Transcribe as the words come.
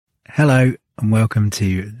Hello and welcome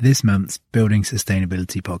to this month's Building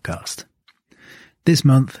Sustainability podcast. This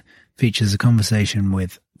month features a conversation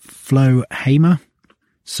with Flo Hamer.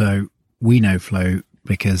 So we know Flo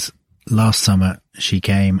because last summer she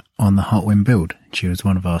came on the Hot Wind Build. She was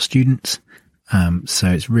one of our students. So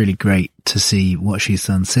it's really great to see what she's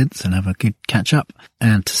done since and have a good catch up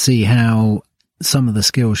and to see how some of the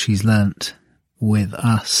skills she's learnt with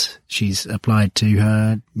us, she's applied to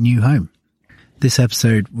her new home. This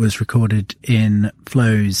episode was recorded in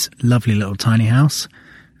Flo's lovely little tiny house.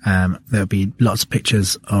 There'll be lots of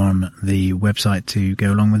pictures on the website to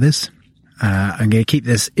go along with this. I'm going to keep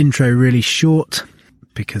this intro really short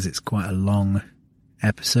because it's quite a long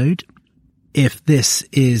episode. If this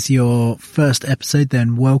is your first episode,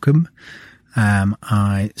 then welcome.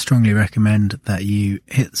 I strongly recommend that you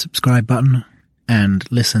hit the subscribe button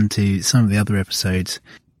and listen to some of the other episodes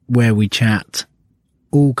where we chat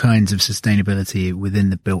all kinds of sustainability within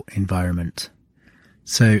the built environment.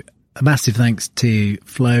 So a massive thanks to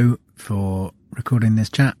Flo for recording this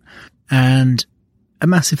chat, and a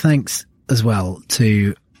massive thanks as well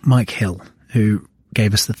to Mike Hill, who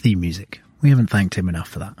gave us the theme music. We haven't thanked him enough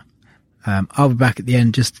for that. I'll be back at the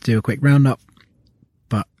end just to do a quick roundup,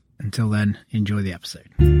 but until then, enjoy the episode.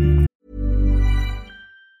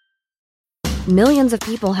 Millions of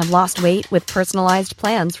people have lost weight with personalized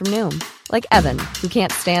plans from Noom. Like Evan, who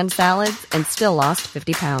can't stand salads and still lost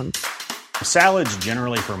 50 pounds. Salads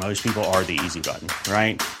generally for most people are the easy button,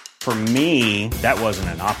 right? For me, that wasn't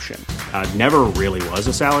an option. I never really was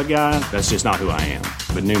a salad guy. That's just not who I am.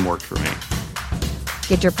 But Noom worked for me.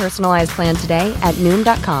 Get your personalized plan today at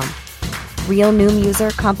Noom.com. Real Noom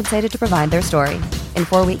user compensated to provide their story. In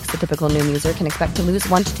 4 weeks, the typical Noom user can expect to lose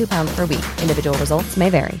 1 to 2 pounds per week. Individual results may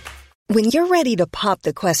vary. When you're ready to pop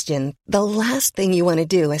the question, the last thing you want to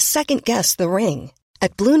do is second-guess the ring.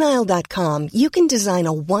 At BlueNile.com, you can design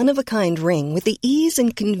a one-of-a-kind ring with the ease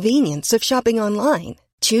and convenience of shopping online.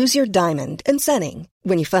 Choose your diamond and setting.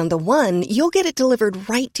 When you find the one, you'll get it delivered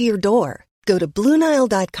right to your door. Go to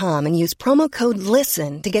BlueNile.com and use promo code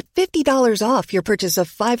LISTEN to get $50 off your purchase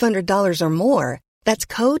of $500 or more. That's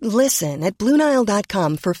code LISTEN at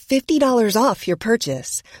BlueNile.com for $50 off your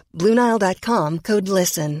purchase. BlueNile.com, code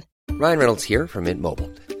LISTEN. Ryan Reynolds here from Mint Mobile.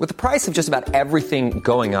 With the price of just about everything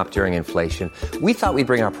going up during inflation, we thought we'd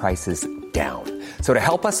bring our prices down. So to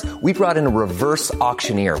help us, we brought in a reverse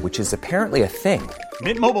auctioneer, which is apparently a thing.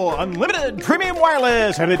 Mint Mobile Unlimited Premium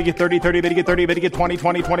Wireless. How to get 30, 30, bit to get 30, bit to get 20,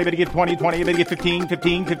 20, 20, bit to get 20, 20, bit to get 15,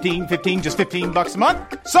 15, 15, 15, just $15 a month?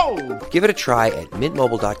 Sold! Give it a try at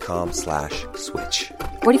mintmobile.com/switch.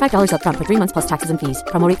 $45 up front for 3 months plus taxes and fees.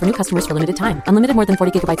 Promo rate for new customers for limited time. Unlimited more than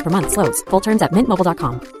 40 gigabytes per month. Slows full terms at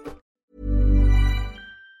mintmobile.com.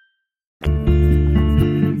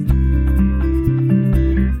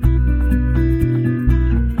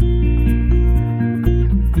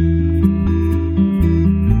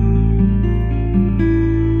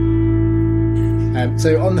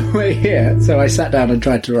 So on the way here, I sat down and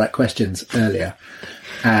tried to write questions earlier,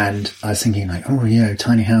 and I was thinking like, oh yeah,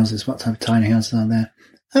 tiny houses, what type of tiny houses are there?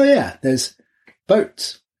 Oh yeah, there's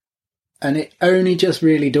boats. And it only just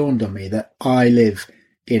really dawned on me that I live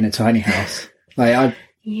in a tiny house. You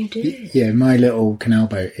do? Yeah, my little canal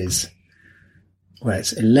boat is, well,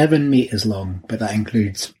 it's 11 metres long, but that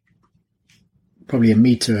includes probably a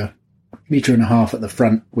metre and a half at the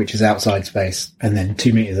front, which is outside space, and then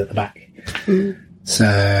 2 metres at the back. Mm.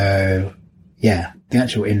 So, yeah, the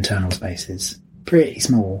actual internal space is pretty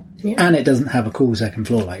small. Yeah. And it doesn't have a cool second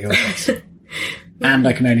floor like yours does. And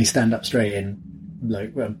I can only stand up straight in,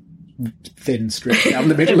 like, a thin strip down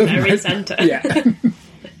the middle of the very centre. Yeah.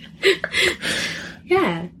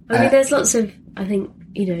 Yeah. I mean, there's lots of, I think,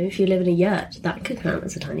 if you live in a yurt, that could count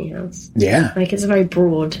as a tiny house. Yeah. Like, it's a very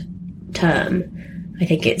broad term. I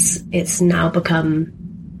think it's now become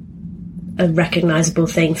a recognisable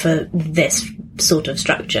thing for this sort of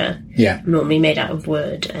structure. Yeah. Normally made out of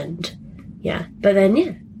wood and, yeah. But then,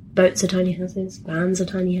 yeah, boats are tiny houses, vans are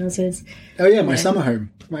tiny houses. Oh, yeah, my summer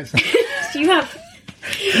home. You have...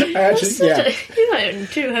 you own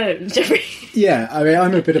 2 homes, Jeffrey. Yeah, I mean,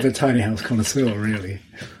 I'm a bit of a tiny house connoisseur, really.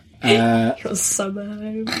 Your summer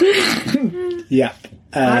home. Yeah.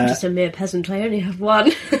 I'm just a mere peasant. I only have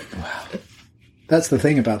 1. Wow. That's the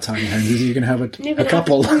thing about tiny homes, is you can have a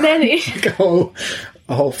couple. Many. Like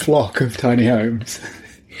a whole flock of tiny homes.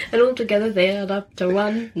 And altogether they add up to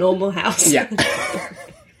 1 normal house. Yeah.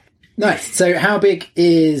 Nice. So how big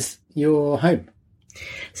is your home?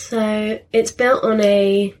 So it's built on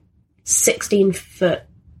a 16-foot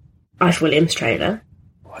Ife Williams trailer.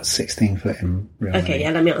 What, 16 foot in real Okay, money?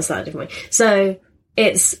 Yeah, let me answer that a different way. So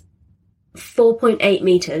it's 4.8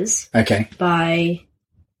 metres by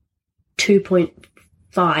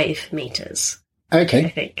 2.5 meters. Okay. I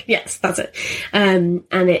think. Yes, that's it. And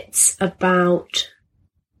it's about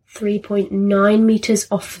 3.9 meters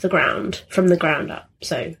off the ground, from the ground up.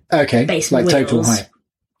 So okay, base like wheels, total height.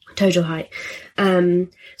 Total height.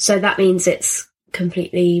 So that means it's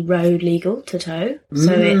completely road legal to tow.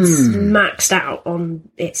 So it's maxed out on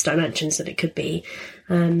its dimensions that it could be.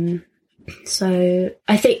 So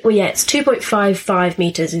I think, it's 2.55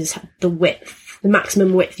 meters is the width, the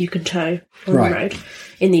maximum width you can tow on the road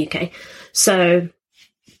in the UK. So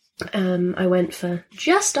I went for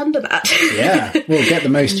just under that. Yeah, well, get the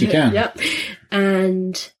most you can. Yep.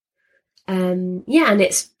 And and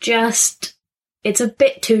it's a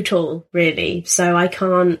bit too tall, really. So I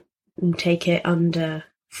can't take it under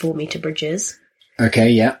 4-meter bridges. Okay,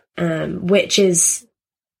 yeah. Which is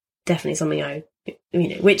definitely something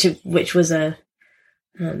which was a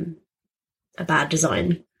bad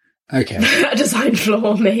design. Okay. A design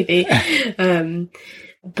flaw, maybe.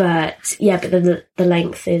 But then the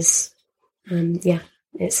length is,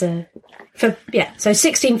 it's so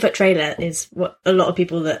 16-foot trailer is what a lot of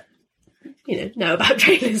people that, know about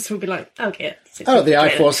trailers will be like, okay. The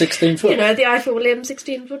i4 16 foot. The i4 Liam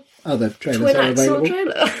 16 foot. Oh, the trailers twin are axle available.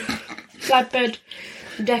 trailer. Flatbed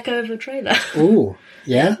deck over trailer. Ooh,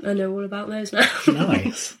 yeah. I know all about those now.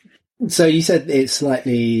 Nice. So you said it's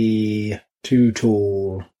slightly too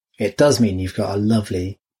tall. It does mean you've got a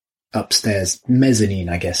lovely upstairs mezzanine,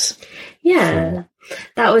 I guess. Yeah,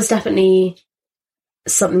 that was definitely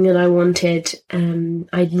something that I wanted.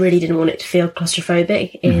 I really didn't want it to feel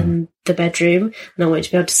claustrophobic in the bedroom, and I wanted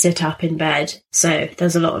to be able to sit up in bed. So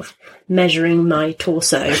there's a lot of measuring my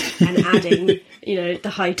torso and adding, the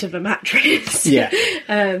height of a mattress. Yeah.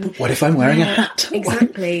 What if I'm wearing a hat?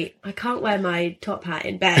 Exactly. I can't wear my top hat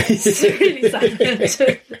in bed. It's really sad.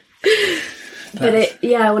 But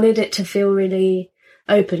I wanted it to feel really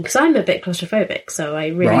open, because I'm a bit claustrophobic, so I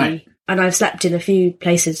really, and I've slept in a few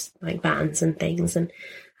places like vans and things, and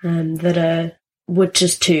that were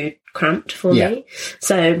just too cramped for me.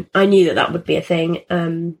 So I knew that would be a thing.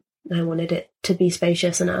 I wanted it to be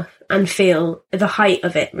spacious enough and feel, the height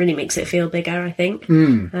of it really makes it feel bigger, I think.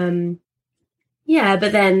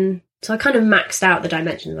 But then, so I kind of maxed out the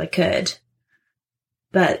dimensions I could,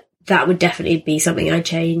 but that would definitely be something I'd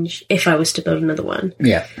change if I was to build another one.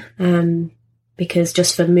 Yeah. Because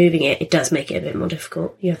just for moving it does make it a bit more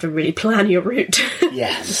difficult. You have to really plan your route.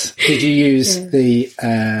 Yes. Did you use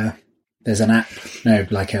there's an app,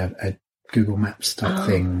 like a Google Maps type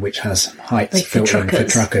thing, which has heights like filtering for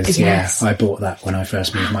truckers. Yes. Yeah, I bought that when I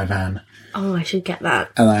first moved my van. Oh, I should get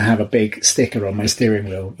that. And I have a big sticker on my steering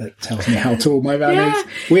wheel that tells me how tall my van is.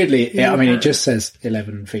 Weirdly, it just says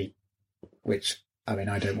 11 feet, which, I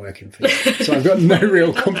don't work in feet, so I've got no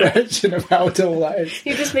real comprehension of how tall that is.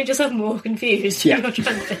 You just made yourself more confused. Yeah. You're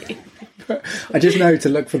trying to be. I just know to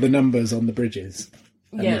look for the numbers on the bridges.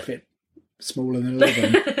 And if it's smaller than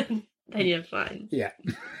 11... then you're fine. Yeah.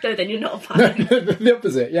 No, then you're not fine. No, the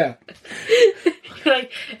opposite, yeah. You're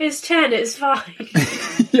like, it's 10, it's fine.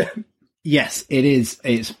 Yeah. Yes, it is.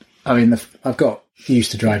 It's. I've got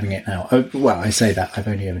used to driving it now. Well, I say that, I've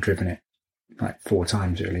only ever driven it like 4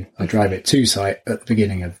 times, really. I drive it to site at the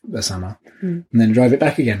beginning of the summer and then drive it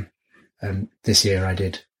back again. This year I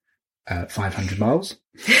did 500 miles.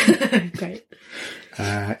 Great.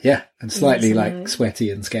 And slightly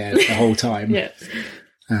sweaty and scared the whole time. Yeah.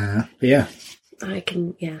 But yeah. I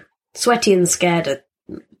can, sweaty and scared are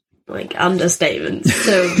like understatements.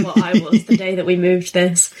 So what I was the day that we moved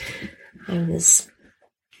this, I was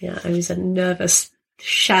a nervous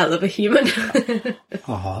shell of a human.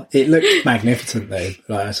 It looked magnificent though.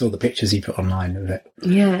 Like, I saw the pictures you put online of it.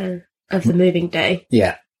 Yeah, of the moving day.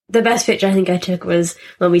 Yeah. The best picture I think I took was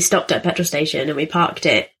when we stopped at a petrol station and we parked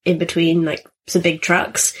it in between like some big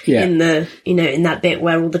trucks in the, in that bit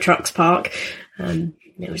where all the trucks park. And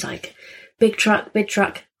it was like, big truck.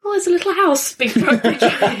 Oh, it's a little house. Big truck, big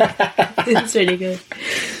truck. It's really good.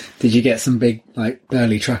 Did you get some big,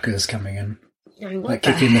 burly truckers coming in?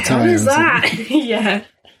 Kicking the What is tires? that? Yeah.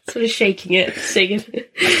 Sort of shaking it, singing.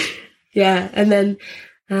 Yeah. And then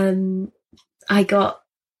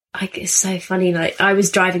it's so funny, I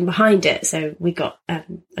was driving behind it, so we got a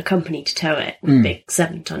company to tow it, a big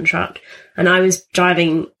 7-ton truck, and I was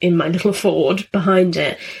driving in my little Ford behind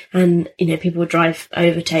it, and, people would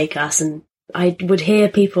overtake us, and I would hear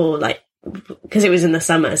people, because it was in the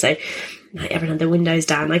summer, so everyone had their windows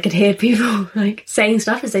down, I could hear people, saying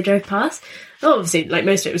stuff as they drove past. Oh, obviously,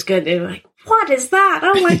 most of it was good, they were like, what is that?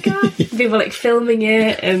 Oh my God. People, filming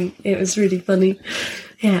it, and it was really funny.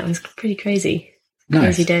 Yeah, it was pretty crazy. Nice.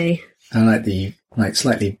 Crazy day. I like the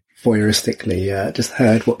slightly voyeuristically just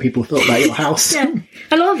heard what people thought about your house. Yeah.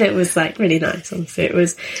 A lot of it was like really nice, honestly. It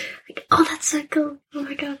was like, oh, that's so cool. Oh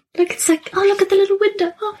my God. Look, it's like, oh, look at the little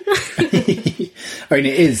window. Oh my God. I mean,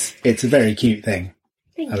 it's a very cute thing.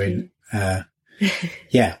 Thank you.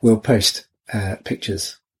 Yeah, we'll post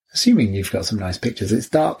pictures, assuming you've got some nice pictures. It's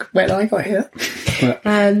dark when I got here. But...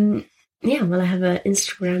 yeah, well, I have an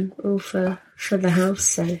Instagram all for the house,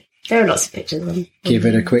 so there are lots of pictures on. Give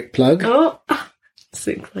it a quick plug. Oh,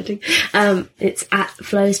 so exciting. It's at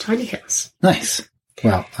Flo's Tiny House. Nice.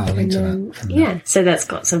 Well, I'll link to that. Yeah, so that's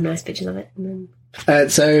got some nice pictures of it. And then...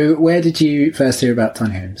 so where did you first hear about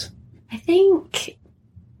tiny homes? I think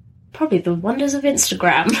probably the wonders of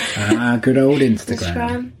Instagram. Good old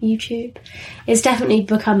Instagram. YouTube. It's definitely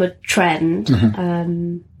become a trend.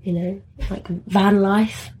 You know, like van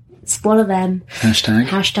life. It's one of them.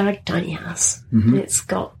 Hashtag tiny house. It's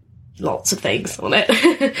got lots of things on it.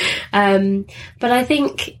 But I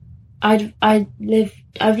think I've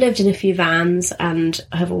lived in a few vans and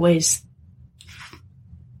have always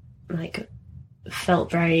like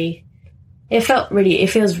felt very. It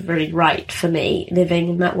feels really right for me living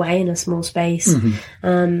in that way in a small space.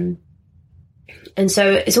 And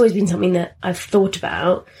so it's always been something that I've thought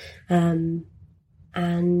about.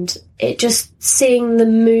 And it just seeing the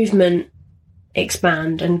movement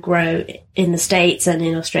expand and grow in the States and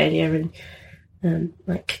in Australia and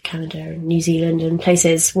like Canada and New Zealand and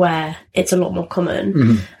places where it's a lot more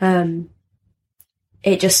common.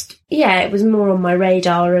 It just, it was more on my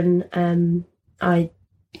radar and I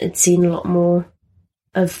had seen a lot more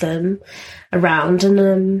of them around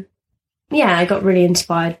and I got really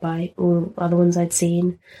inspired by all the other ones I'd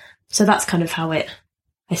seen. So that's kind of how I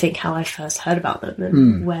first heard about them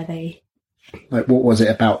and where they... Like, what was it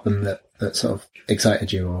about them that sort of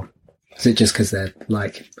excited you, or is it just because they're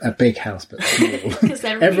like a big house but small? Because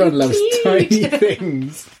they're really Everyone loves cute. tiny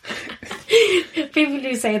things. People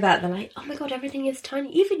do say that. They're like, oh my God, everything is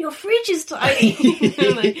tiny. Even your fridge is tiny.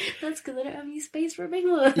 I'm like, that's because I don't have any space for a big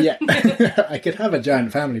one. Yeah. I could have a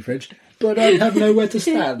giant family fridge, but I have nowhere to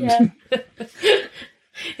stand. Yeah.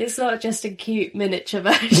 It's not just a cute miniature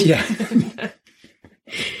version. Yeah.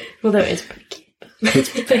 Although it is pretty cute. It's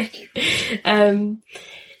very cute.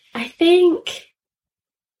 I think,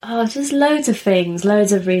 just loads of things,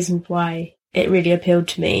 loads of reasons why it really appealed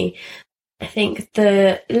to me. I think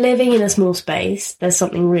the living in a small space, there's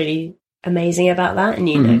something really amazing about that. And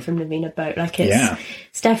you know, from living in a boat, like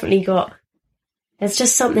it's definitely there's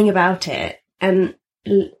just something about it. And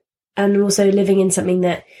also living in something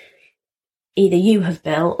that either you have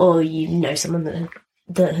built or you know someone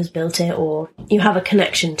that has built it, or you have a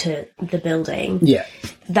connection to the building. Yeah.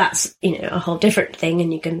 That's, a whole different thing.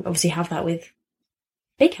 And you can obviously have that with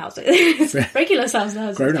big houses, regular size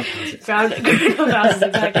houses. Grown-up houses. Grown-up houses,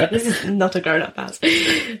 exactly. This is not a grown-up house.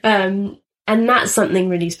 And that's something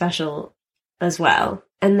really special as well.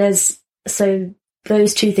 And so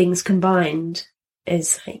those two things combined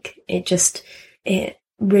is like, it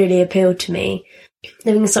really appealed to me.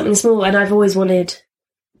 Living in something small, and I've always wanted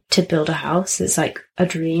to build a house. It's like a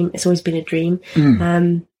dream. It's always been a dream.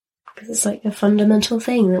 Because it's like a fundamental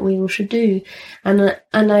thing that we all should do. And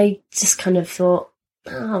I just kind of thought,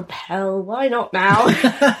 oh, hell, why not now?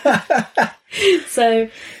 So,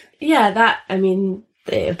 it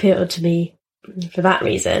appealed to me for that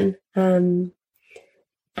reason. And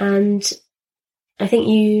I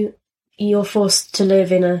think you're forced to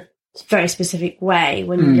live in a very specific way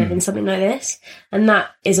when you live in something like this. And that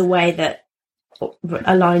is a way that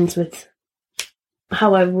aligns with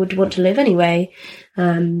how I would want to live anyway.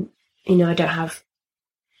 I don't have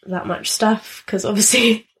that much stuff because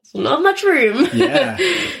obviously there's not much room. Yeah.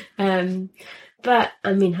 But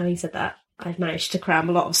having said that, I've managed to cram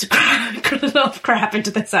a lot of crap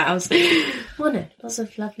into this house. Well, no, lots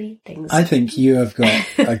of lovely things. I think you have got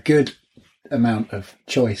a good amount of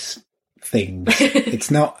choice things. It's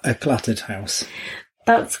not a cluttered house.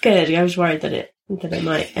 That's good. I was worried that it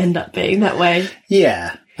might end up being that way.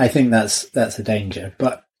 Yeah, I think that's a danger.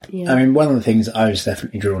 But one of the things I was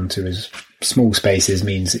definitely drawn to is small spaces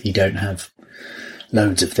means that you don't have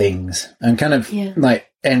loads of things, and kind of like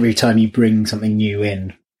every time you bring something new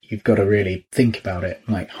in, you've got to really think about it,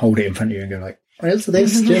 like hold it in front of you and go like, is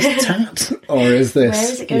this just tat, or is this?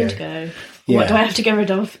 Where is it going to go? What do I have to get rid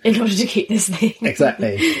of in order to keep this thing?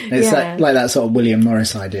 Exactly. It's like that sort of William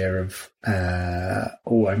Morris idea of,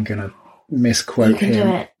 I'm going to misquote him. You can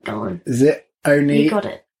do it. Go on. Is it only... You got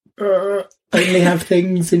it. Only have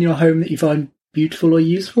things in your home that you find beautiful or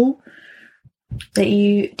useful? That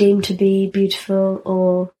you deem to be beautiful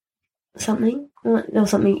or something? Or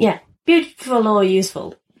something, yeah. Beautiful or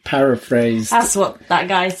useful. Paraphrase. That's what that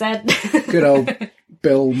guy said. Good old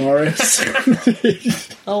Bill Morris.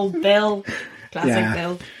 Oh, Bill. Classic Yeah.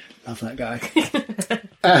 Bill. Love that guy.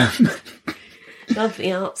 Love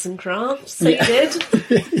the arts and crafts that you did.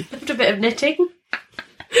 Loved a bit of knitting.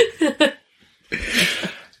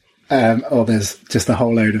 Or there's just a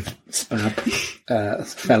whole load of spab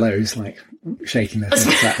fellows like shaking their heads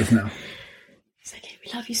at us now. It's okay,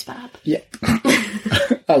 we love you, Spab. Yeah.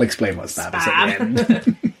 I'll explain what spab is at the end.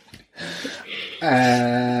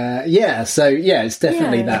 It's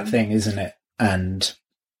definitely that thing, isn't it? And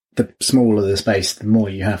the smaller the space, the more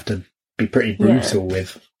you have to be pretty brutal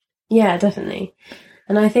with. Yeah, definitely.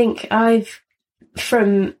 And I think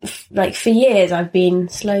for years, I've been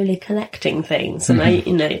slowly collecting things, and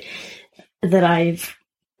that I've,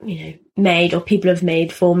 made, or people have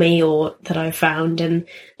made for me, or that I've found, and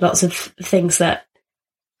lots of things that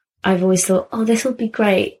I've always thought, oh, this will be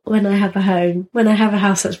great when I have a home, when I have a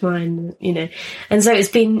house that's mine, And so it's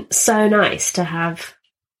been so nice to have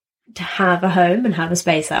a home and have a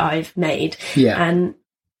space that I've made. Yeah. And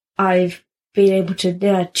I've been able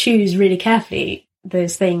to choose really carefully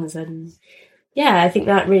those things. And I think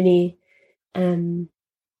that really, I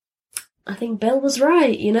think Bill was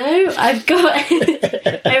right, I've got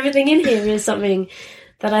everything in here is something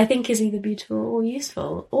that I think is either beautiful or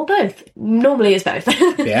useful, or both. Normally it's both.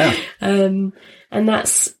 Yeah. And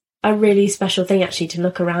that's a really special thing, actually, to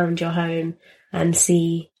look around your home and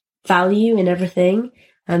see value in everything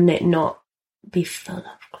and it not be full of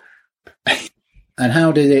crap. And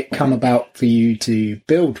how did it come about for you to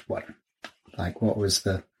build one? Like, what was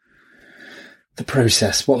the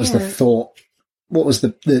process? What was the thought? What was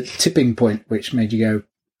the tipping point which made you go,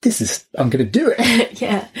 I'm going to do it?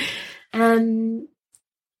 Yeah.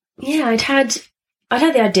 I'd had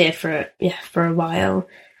the idea for a while,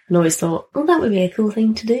 and always thought, oh, that would be a cool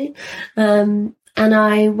thing to do. And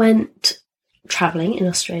I went travelling in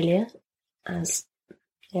Australia, as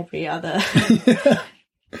every other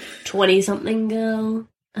 20-something girl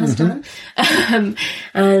has done.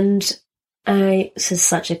 And this is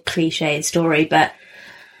such a cliche story, but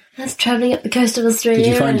I was travelling up the coast of Australia.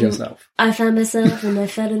 Did you find yourself? I found myself, and I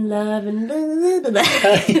fell in love, and all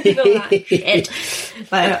that shit.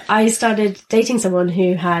 But I started dating someone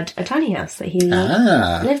who had a tiny house that he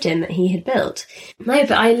lived in, that he had built. No,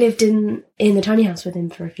 but I lived in the tiny house with him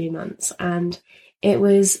for a few months, and it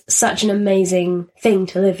was such an amazing thing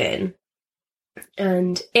to live in.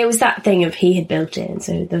 And it was that thing of he had built it, and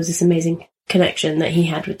so there was this amazing connection that he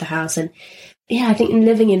had with the house. And I think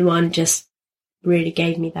living in one just really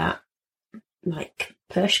gave me that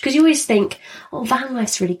push, because you always think, oh, van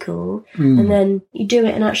life's really cool, and then you do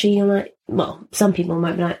it and actually you're like, well, some people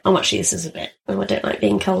might be like, oh, actually this is I don't like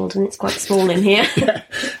being cold and it's quite small in here.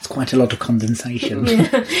 It's quite a lot of condensation.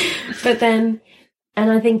 But then, and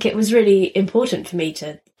I think it was really important for me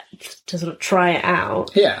to sort of try it out.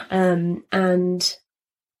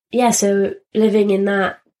 So living in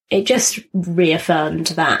that, it just reaffirmed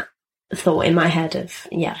that thought in my head of,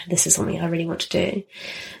 this is something I really want to do.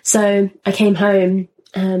 So I came home,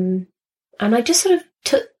 and I just sort of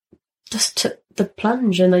took the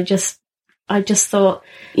plunge, and I just thought,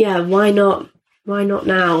 why not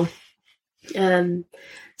now?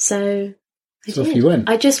 So off you went.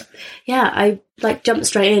 I jumped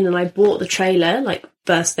straight in, and I bought the trailer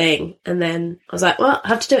first thing, and then I was like, well, I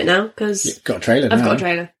have to do it now, because I've got a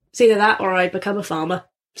trailer. It's either that or I become a farmer.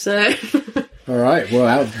 So all right, well,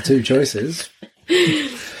 out of the two choices.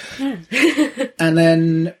 And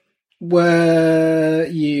then, were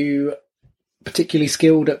you particularly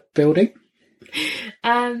skilled at building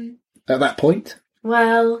at that point?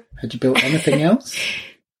 Well, had you built anything else?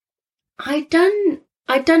 I'd done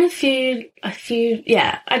a few. I'd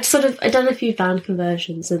done a few van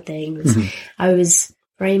conversions and things. I was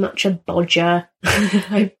very much a bodger.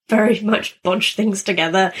 I very much bodged things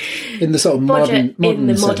together. In the sort of modern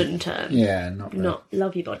modern term. Yeah, not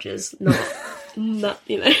love you bodgers. Not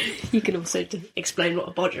you can also explain what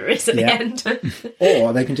a bodger is at the end.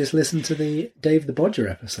 Or they can just listen to the Dave the Bodger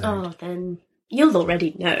episode. Oh, then you'll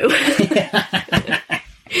already know.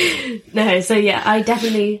 No, so I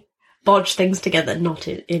definitely bodge things together, not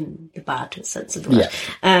in the bad sense of the word.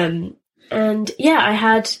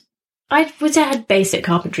 I would say I had basic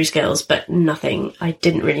carpentry skills, but nothing. I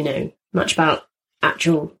didn't really know much about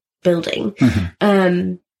actual building.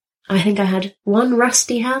 I think I had one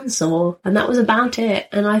rusty handsaw, and that was about it.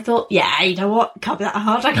 And I thought, you know what? Can't be that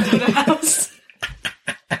hard. I can build a house.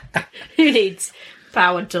 Who needs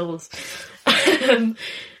power tools?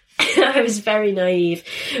 I was very naive,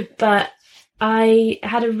 but I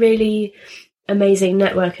had a really amazing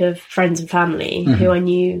network of friends and family who I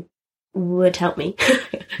knew would help me.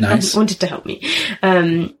 Nice. And wanted to help me.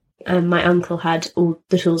 My uncle had all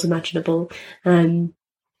the tools imaginable.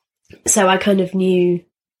 So I kind of knew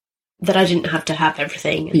that I didn't have to have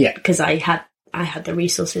everything because I had the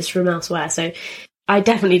resources from elsewhere. So I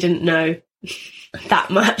definitely didn't know that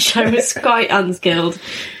much. I was quite unskilled.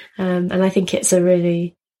 And I think it's a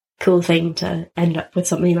really cool thing to end up with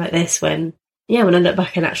something like this when I look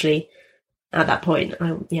back and actually at that point,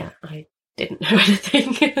 I didn't know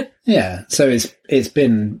anything. Yeah. So it's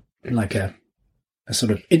been like a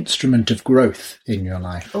sort of instrument of growth in your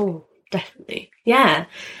life. Oh, definitely. Yeah.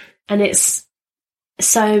 And it's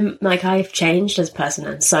so, like, I've changed as a person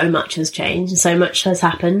and so much has changed and so much has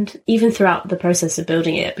happened, even throughout the process of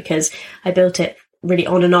building it, because I built it really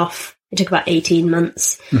on and off. It took about 18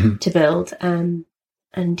 months to build. And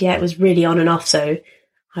yeah, it was really on and off. So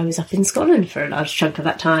I was up in Scotland for a large chunk of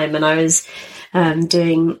that time, and I was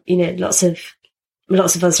doing, lots of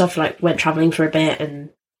other stuff, like went travelling for a bit, and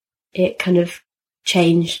it kind of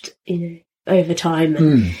changed, over time.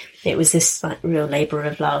 And it was this like real labour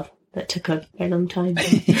of love that took a very long time.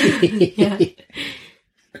 Yeah.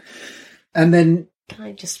 And then... Can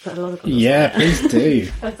I just put a lot of... Yeah, please do.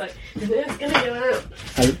 I was like, it's going to go out.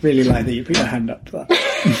 I really like that you put your hand up to that.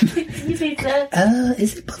 Excuse me, sir.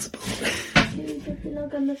 Is it possible? Can you put the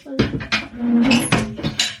log on the phone?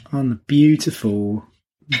 On the beautiful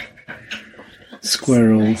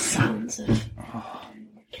squirrel. Sounds of...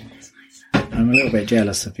 I'm a little bit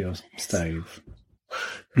jealous of your stove.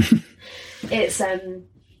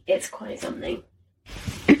 It's quite something.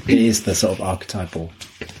 It is the sort of archetypal.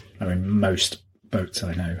 I mean, most boats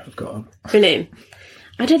I know have got a... Really?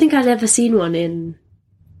 I don't think I'd ever seen one in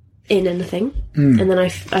anything. And then I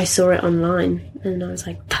saw it online and I was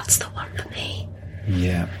like, that's the one for me.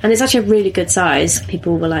 Yeah. And it's actually a really good size.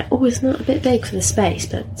 People were like, oh, it's not a bit big for the space,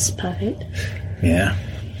 but it's perfect. Yeah.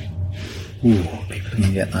 Ooh, people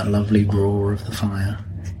can get that lovely roar of the fire.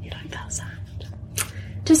 You like that sound?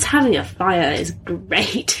 Just having a fire is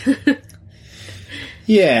great.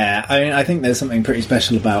 Yeah, I mean, I think there's something pretty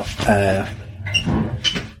special about,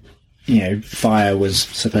 fire was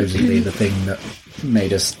supposedly the thing that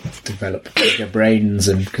made us develop bigger brains,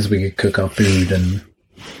 and because we could cook our food and...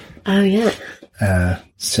 Oh, yeah.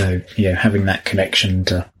 So, having that connection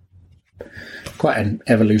to quite an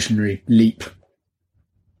evolutionary leap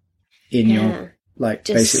in your, like,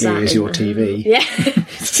 just basically is your TV. Yeah.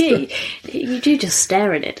 See, you do just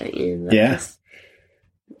stare at it, don't you? Yeah.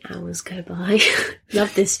 Hours go by.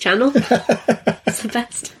 Love this channel. It's the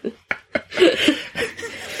best.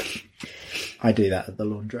 I do that at the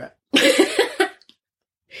laundrette.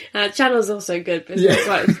 Channel's also good, but it's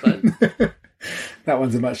quite fun. That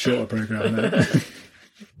one's a much shorter programme,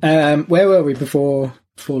 though. Where were we before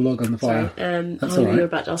Log on the Fire? That's all right. You were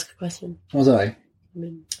about to ask a question. Was I?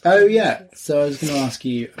 Oh, yeah. So I was going to ask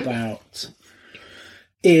you about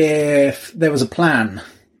if there was a plan.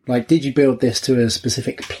 Like, did you build this to a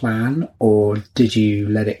specific plan, or did you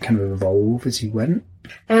let it kind of evolve as you went?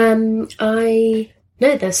 There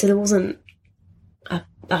wasn't.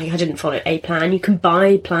 I didn't follow a plan. You can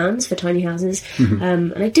buy plans for tiny houses,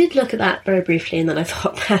 and I did look at that very briefly, and then I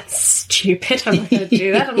thought, that's stupid. I'm not going to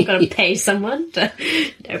do that. I'm not going to pay someone to.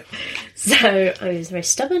 No. So I was very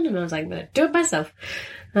stubborn, and I was like, I'm going to do it myself.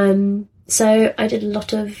 So I did a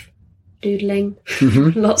lot of doodling,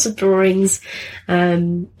 lots of drawings,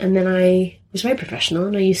 and then I was very professional,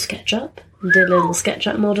 and I used SketchUp and did a little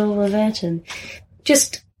SketchUp model of it, and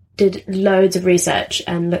just did loads of research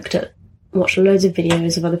and watched loads of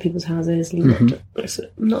videos of other people's houses,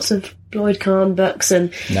 lots of Lloyd Kahn books,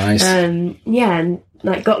 and nice. and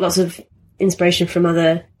like got lots of inspiration from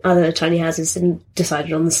other tiny houses, and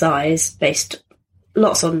decided on the size based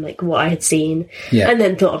lots on like what I had seen, and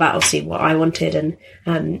then thought about obviously what I wanted and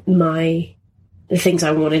the things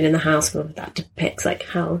I wanted in the house. Well, that depicts like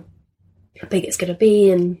how big it's going to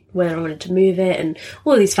be and where I wanted to move it, and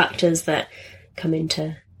all these factors that come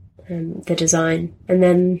into the design. And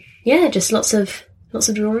then just lots of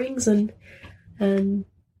drawings and.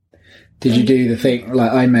 Did you do the thing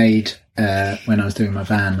like I made when I was doing my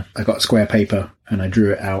van? I got square paper and I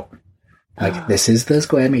drew it out. Like, this is the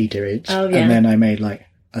square meterage. Oh, yeah. And then I made, like,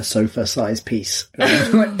 a sofa-sized piece.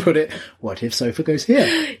 And like, put it, what if sofa goes here?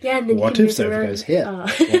 Yeah, and then what if sofa goes here? Oh.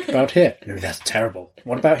 What about here? No, that's terrible.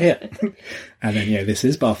 What about here? And then, this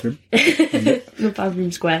is bathroom. The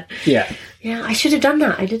bathroom square. Yeah. Yeah, I should have done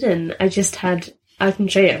that. I didn't. I can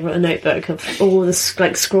show you, I wrote a notebook of all the,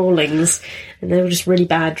 like, scrawlings, and they were just really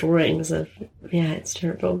bad drawings of, it's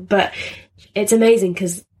terrible. But it's amazing,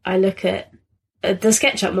 because I look at the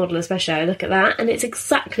SketchUp model especially, I look at that and it's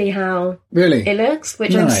exactly how it looks,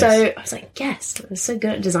 which nice. I was like, yes, I was so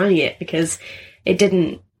good at designing it, because it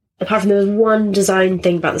didn't apart from there was one design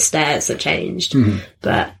thing about the stairs that changed,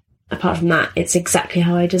 but apart from that, it's exactly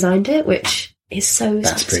how I designed it, which is so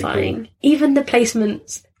satisfying. Cool. Even the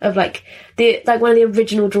placements of one of the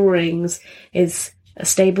original drawings is a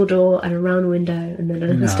stable door and a round window and then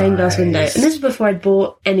a stained glass window. And this was before I'd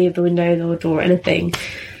bought any of the windows or door or anything.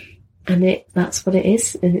 And that's what it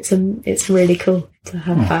is, and it's really cool to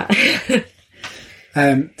have that.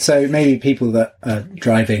 So maybe people that are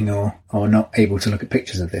driving or are not able to look at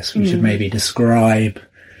pictures of this, we should maybe describe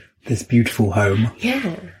this beautiful home.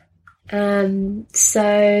 Yeah. It's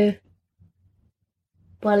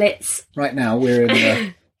right now we're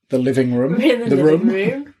in the living room. We're in the living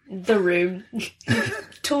room. The room.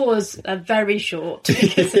 Tours are very short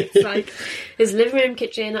because it's like there's living room,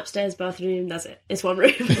 kitchen, upstairs, bathroom. That's it. It's one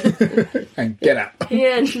room. And get out.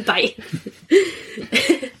 Yeah, and bye.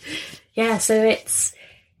 Yeah, so it's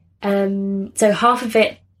so half of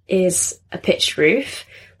it is a pitched roof,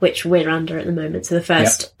 which we're under at the moment. So the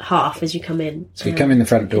first half as you come in. So you come in the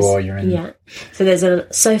front door, you're in. Yeah. So there's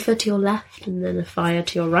a sofa to your left and then a fire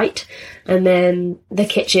to your right. And then the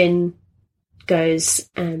kitchen goes,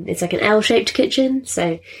 it's like an L-shaped kitchen.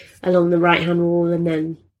 So along the right-hand wall and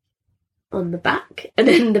then on the back. And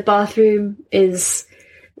then the bathroom is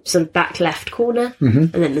sort of back left corner.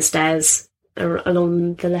 And then the stairs are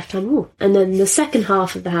along the left-hand wall. And then the second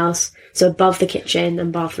half of the house, so above the kitchen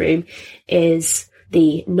and bathroom, is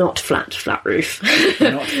the not flat roof.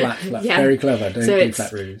 Not flat. Yeah. Very clever. Don't do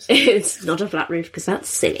flat roofs. It's not a flat roof because that's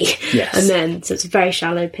silly. Yes. And then, so it's a very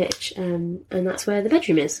shallow pitch, and that's where the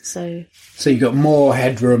bedroom is. So you've got more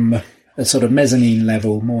headroom, a sort of mezzanine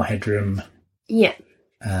level, more headroom. Yeah.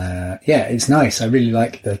 It's nice. I really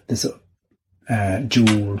like the sort of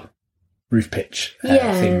dual roof pitch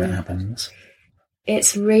thing that happens.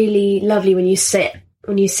 It's really lovely when you sit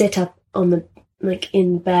up on the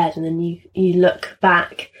in bed and then you look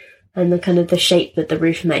back and the kind of the shape that the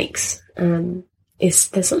roof makes. There's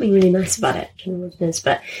something really nice about it. I don't know what it is,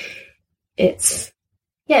 but it's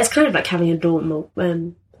kind of like having a dormer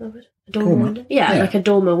window. Yeah, like a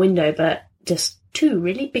dormer window, but just two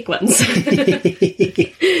really big ones.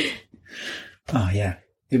 Oh yeah,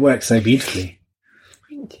 it works so beautifully.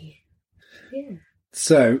 Thank you. Yeah.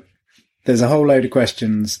 So there's a whole load of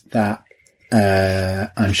questions that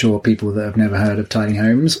I'm sure people that have never heard of tiny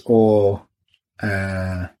homes or,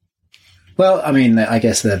 I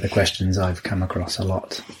guess they're the questions I've come across a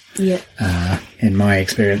lot in my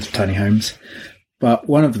experience of tiny homes. But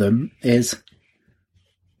one of them is,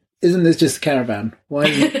 isn't this just a caravan?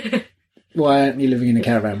 Why aren't you living in a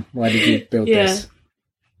caravan? Why did you build this?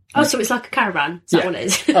 Oh, so it's like a caravan? Is that what it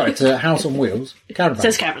is? Oh, it's a house on wheels. Caravan. So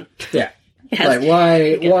it's a caravan. Yeah. Yes. Like,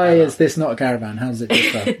 why is this not a caravan? How does it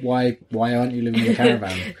differ? Why aren't you living in a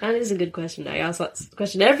caravan? That is a good question. I ask that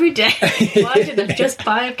question every day. Why didn't I just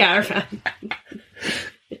buy a caravan?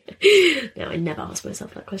 No, I never ask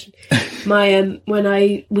myself that question. When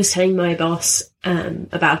I was telling my boss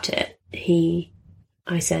about it,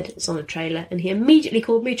 I said it's on a trailer, and he immediately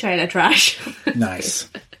called me trailer trash. Nice.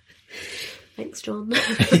 Thanks, John.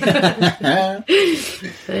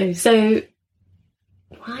 So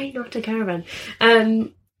why not a caravan?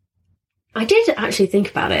 I did actually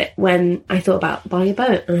think about it when I thought about buying a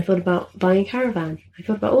boat, and I thought about buying a caravan. I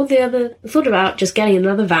thought about just getting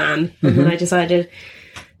another van, and then I decided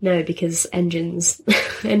no, because engines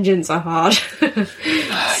are hard.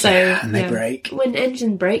 And they break. When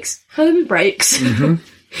engine breaks, home breaks.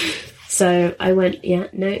 So I went,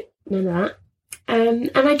 no, none of that.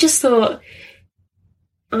 And I just thought,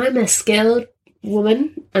 I'm a skilled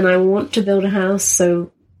woman and I want to build a house,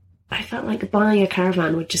 so I felt like buying a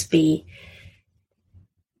caravan would be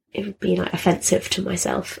like offensive to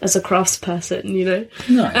myself as a craftsperson, you know.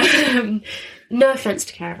 Nice. No offense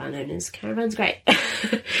to caravan owners, caravan's great.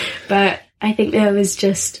 But I think there was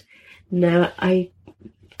just I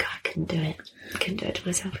couldn't do it. I couldn't do it to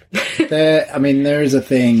myself. There is a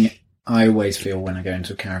thing I always feel when I go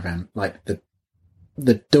into a caravan, like the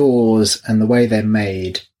doors and the way they're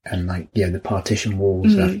made, and the partition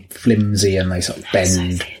walls are flimsy and they sort of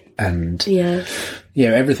bend, and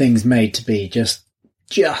everything's made to be just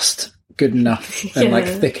good enough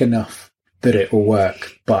and thick enough that it will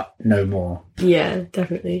work, but no more. Yeah,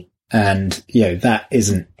 definitely. And that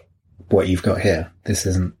isn't what you've got here. This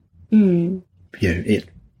isn't. It's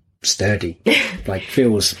sturdy.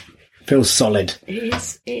 feels solid.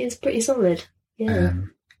 It is pretty solid. Yeah.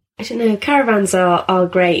 I don't know. Caravans are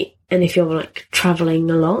great, and if you're traveling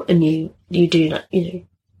a lot and you do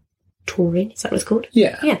touring, is that what it's called?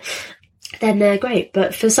 Yeah. Then they're great.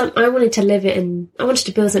 But I wanted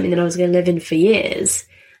to build something that I was going to live in for years,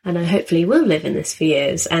 and I hopefully will live in this for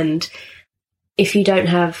years. And if you don't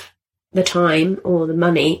have the time or the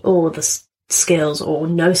money or the skills or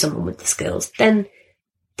know someone with the skills, then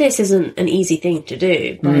this isn't an easy thing to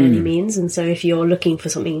do by any means. And so if you're looking for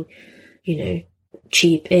something,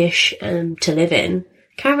 cheap-ish to live in,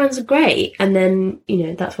 caravans are great. And then,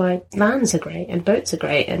 that's why vans are great and boats are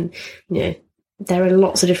great. And, there are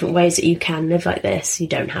lots of different ways that you can live like this. You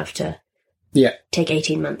don't have to take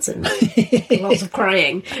 18 months and lots of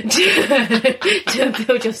crying to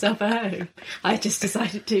build yourself a home. I just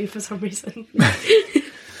decided to for some reason.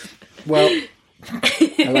 Well,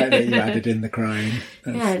 I like that you added in the crying.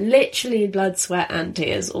 Yeah, literally blood, sweat and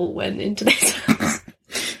tears all went into this house.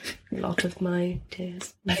 A lot of my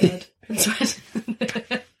tears and blood and sweat.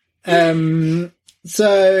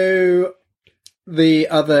 So the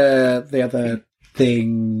other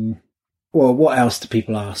thing, well, what else do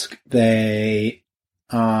people ask? They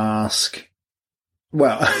ask,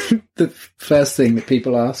 well, the first thing that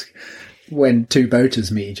people ask when two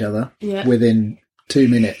boaters meet each other, within 2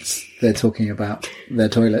 minutes, they're talking about their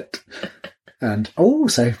toilet. And,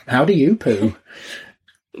 so how do you poo?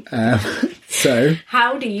 So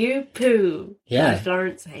how do you poo? Yeah. By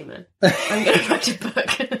Florence Hamer. I'm going to write a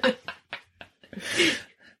book.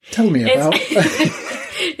 Tell me about.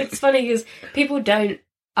 It's funny because people don't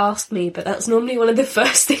ask me, but that's normally one of the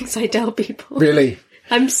first things I tell people. Really?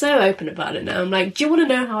 I'm so open about it now. I'm like, do you want to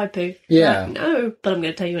know how I poo? Yeah. Like, no, but I'm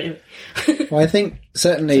going to tell you anyway. Well, I think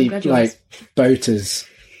certainly boaters,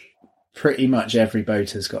 pretty much every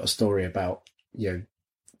boater's got a story about,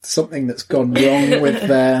 something that's gone wrong with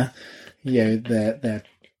their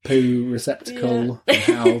poo receptacle, and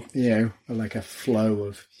how, like a flow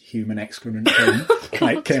of human excrement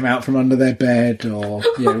came out from under their bed, or,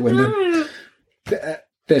 when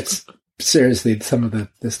that's seriously, some of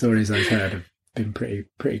the stories I've heard have been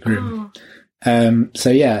pretty grim.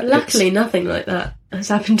 Luckily nothing like that has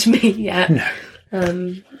happened to me yet.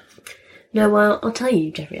 No, well, I'll tell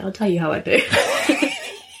you, Jeffrey, I'll tell you how I poo.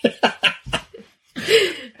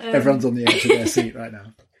 Everyone's on the edge of their seat right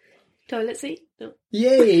now. Toilet seat? No.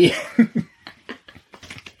 Yay!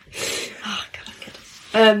 Oh, God,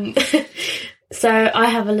 good. So I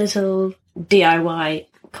have a little DIY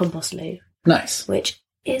compost loo. Nice. Which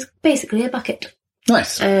is basically a bucket.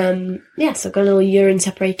 Nice. So I've got a little urine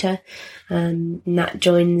separator, and that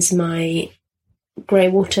joins my grey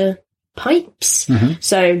water pipes. Mm-hmm.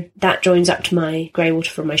 So that joins up to my grey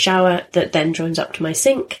water from my shower, that then joins up to my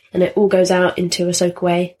sink, and it all goes out into a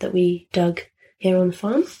soakaway that we dug here on the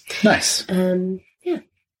farm. Nice. Yeah.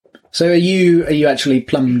 So are you actually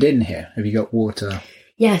plumbed in here? Have you got water?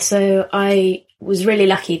 Yeah, so I was really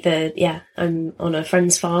lucky I'm on a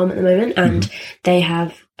friend's farm at the moment, and they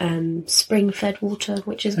have spring-fed water,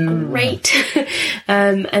 which is great.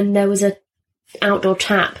 And there was a outdoor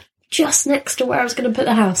tap just next to where I was going to put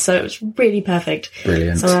the house, so it was really perfect.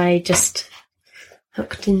 Brilliant. So I just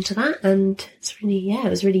hooked into that, and it's really, it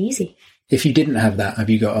was really easy. If you didn't have that, have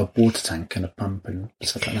you got a water tank and a pump and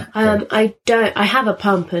stuff like that? I don't. I have a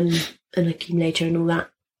pump and an accumulator and all that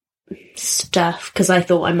stuff, because I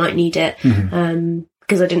thought I might need it,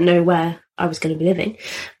 because I didn't know where I was going to be living.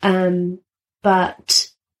 But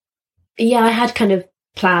yeah, I had kind of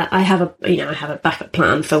I have a backup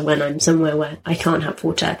plan for when I'm somewhere where I can't have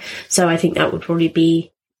water. So I think that would probably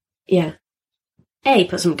be,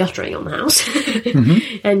 put some guttering on the house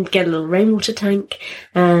and get a little rainwater tank,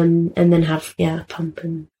 and then have, a pump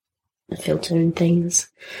and a filter and things.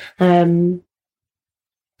 But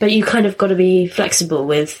you kind of got to be flexible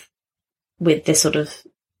with this sort of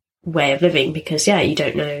way of living, because, you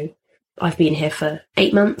don't know. I've been here for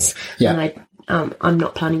 8 months, and I'm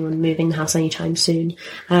not planning on moving the house anytime soon.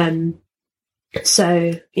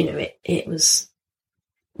 So, it was,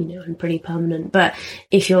 I'm pretty permanent. But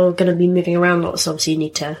if you're going to be moving around lots, obviously you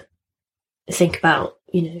need to think about,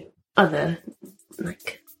 other,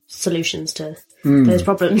 solutions to those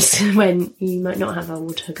problems when you might not have a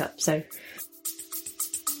water hookup. So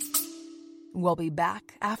we'll be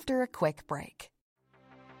back after a quick break.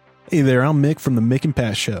 Hey there, I'm Mick from the Mick and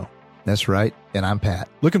Pat Show. That's right, and I'm Pat.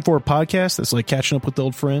 Looking for a podcast that's like catching up with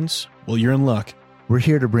old friends? Well, you're in luck. We're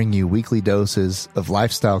here to bring you weekly doses of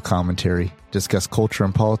lifestyle commentary, discuss culture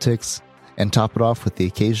and politics, and top it off with the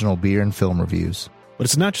occasional beer and film reviews. But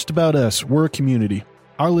it's not just about us. We're a community.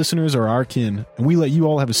 Our listeners are our kin, and we let you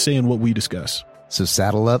all have a say in what we discuss. So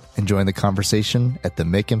saddle up and join the conversation at the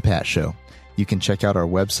Mick and Pat Show. You can check out our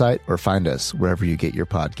website or find us wherever you get your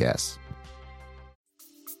podcasts.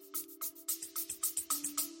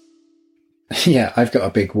 Yeah, I've got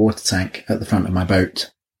a big water tank at the front of my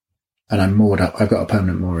boat, and I'm moored up. I've got a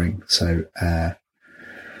permanent mooring, so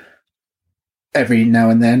every now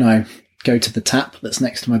and then I go to the tap that's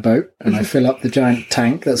next to my boat and I fill up the giant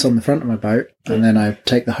tank that's on the front of my boat, and then I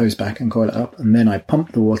take the hose back and coil it up, and then I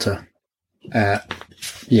pump the water,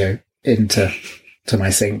 into my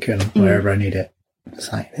sink and wherever I need it.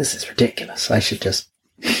 It's like, this is ridiculous. I should just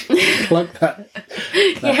plug that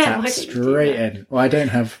tap straight in. Well, I don't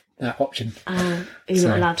have that option. Are you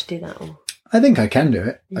not allowed to do that? Or? I think I can do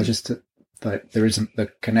it. I just, there isn't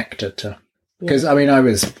the connector to... Because, I mean, I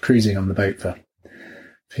was cruising on the boat for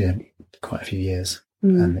quite a few years.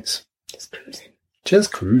 And it's...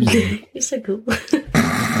 Just cruising. It's so cool. But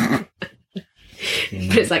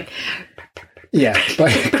it's like... Yeah,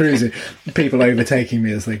 by cruising. People overtaking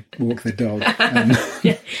me as they walk the dog.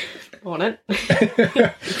 Yeah. On it.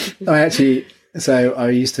 I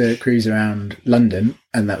used to cruise around London,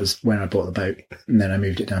 and that was when I bought the boat, and then I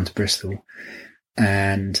moved it down to Bristol,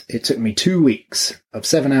 and it took me 2 weeks of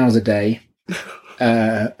 7 hours a day,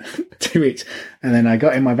 2 weeks, and then I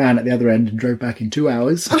got in my van at the other end and drove back in 2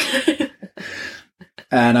 hours,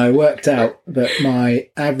 and I worked out that my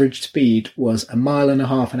average speed was 1.5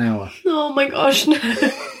 miles an hour. Oh my gosh, no.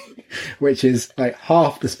 Which is like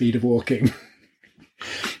half the speed of walking.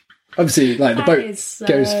 Obviously, like, the boat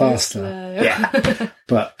goes faster. Slow. Yeah.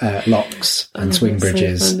 But locks and swing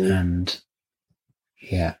bridges and,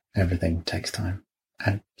 everything takes time.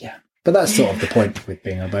 And, but that's sort of the point with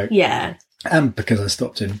being a boat. Yeah. And because I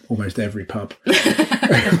stopped in almost every pub. And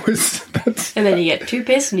then you get too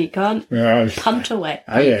pissed and you can't punt away.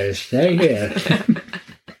 Oh, yeah, stay here.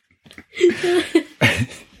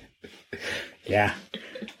 Yeah.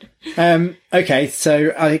 Okay,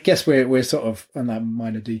 so I guess we're sort of on that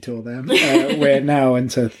minor detour there. We're now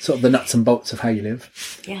into sort of the nuts and bolts of how you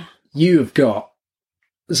live. Yeah. You've got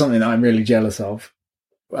something that I'm really jealous of.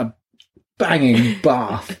 A banging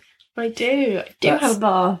bath. I do have a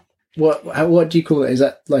bath. What do you call it? Is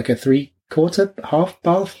that like a 3/4, half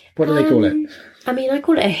bath? What do they call it? I mean, I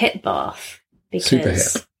call it a hip bath because super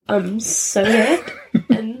hip. I'm so hip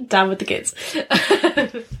and down with the kids.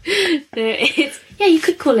 You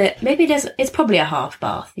could call it. Maybe it's probably a half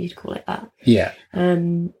bath. You'd call it that. Yeah.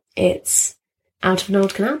 It's out of an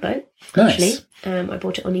old canal boat. Nice. Actually, I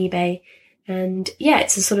bought it on eBay, and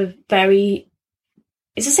it's a sort of very.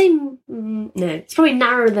 It's the same. No, it's probably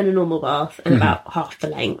narrower than a normal bath and about half the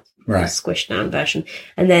length. Right. A squished down version,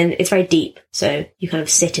 and then it's very deep, so you kind of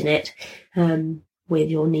sit in it with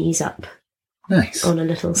your knees up. Nice. On a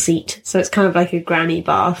little seat, so it's kind of like a granny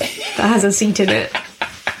bath that has a seat in it.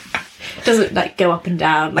 It doesn't like go up and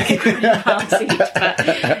down like a granny bath seat,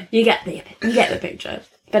 but you get the picture.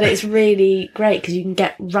 But it's really great because you can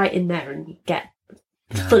get right in there and you get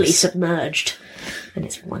fully submerged, and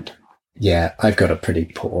it's wonderful. Yeah, I've got a pretty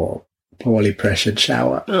poorly pressured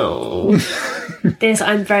shower. Oh,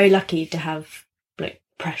 I'm very lucky to have like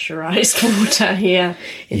pressurized water here.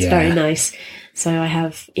 It's very nice. So I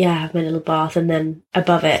have my little bath, and then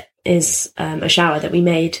above it is a shower that we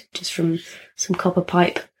made just from some copper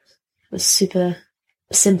pipe. It was super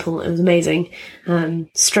simple. It was amazing.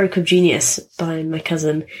 Stroke of genius by my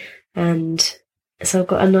cousin. And so I've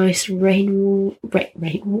got a nice rain wall.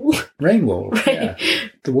 Rain wall. Yeah.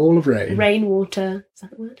 The wall of rain. Rainwater. Is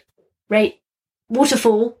that the word?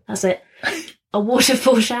 Waterfall. That's it. A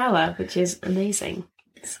waterfall shower, which is amazing.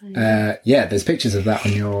 So, there's pictures of that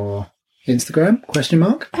on your Instagram? ?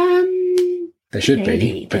 There should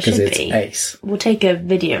be, because it's ace. We'll take a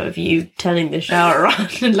video of you turning the shower on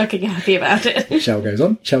and looking happy about it. Shower goes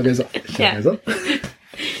on, shower goes off, shower goes on.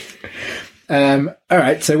 All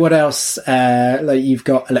right, so what else? You've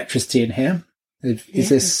got electricity in here. Is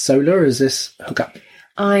this solar or is this hookup?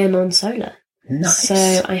 I am on solar. Nice. So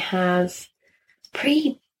I have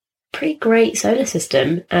pretty great solar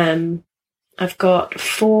system. I've got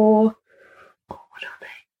four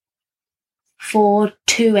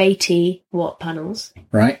 280 watt panels.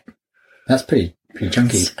 Right. That's pretty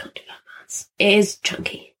chunky. It is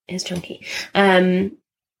chunky. And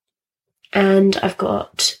I've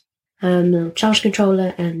got a little charge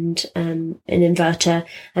controller and an inverter,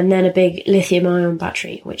 and then a big lithium-ion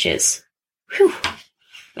battery, which is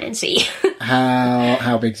fancy.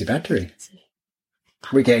 How big's your battery?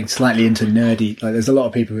 We're getting slightly into nerdy. Like, there's a lot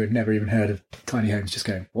of people who have never even heard of tiny homes just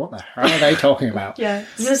going, what the hell are they talking about? Yeah,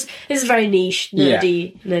 this is very niche,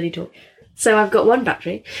 nerdy talk. So I've got one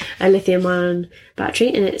battery, a lithium-ion battery,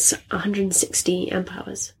 and it's 160 amp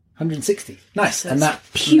hours. 160. Nice. So and that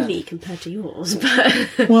puny compared to yours,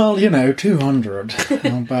 but well, 200.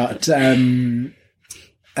 But and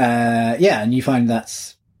you find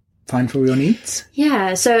that's fine for all your needs?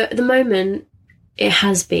 Yeah. So at the moment, it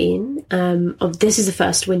has been. This is the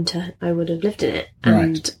first winter I would have lived in it,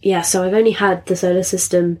 and right. so I've only had the solar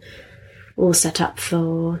system all set up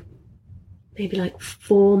for maybe like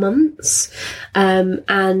 4 months.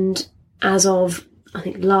 And as of, I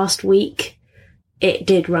think, last week, it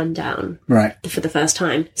did run down for the first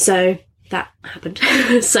time. So that happened.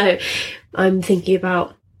 So I'm thinking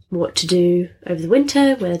about what to do over the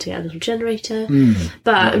winter, whether to get a little generator.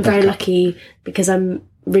 But I'm very lucky because I'm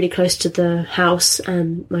really close to the house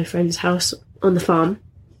and my friend's house on the farm.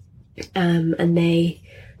 And they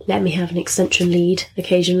let me have an extension lead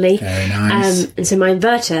occasionally. Very nice. And so my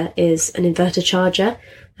inverter is an inverter charger,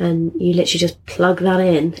 and you literally just plug that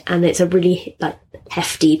in, and it's a really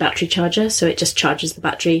hefty battery charger, so it just charges the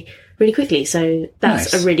battery really quickly. So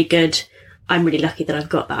that's a really good. I'm really lucky that I've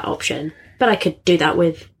got that option. But I could do that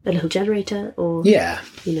with a little generator, or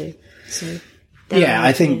So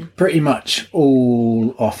I think pretty much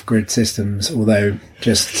all off-grid systems. Although,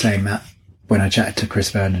 just saying that, when I chatted to Chris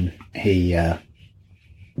Vernon,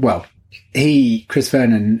 Chris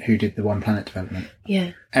Vernon, who did the One Planet development,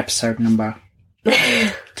 episode number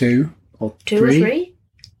 2 or 3.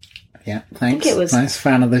 Yeah, thanks. I think it was nice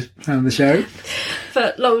fan of the show.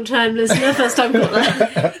 For long-time listener, first time got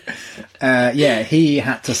that. He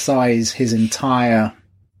had to size his entire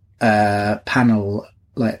panel,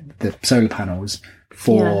 like the solar panels,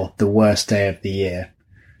 for the worst day of the year.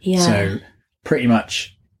 Yeah. So pretty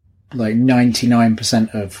much like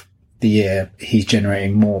 99% of the year, he's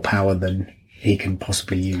generating more power than he can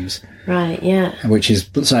possibly use. Right, yeah. Which is,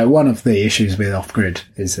 so one of the issues with off-grid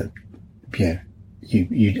is that,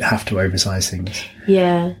 you have to oversize things.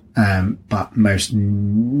 Yeah. But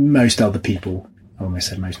most other people, I almost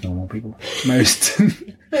said most normal people, most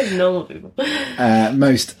normal people,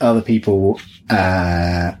 most other people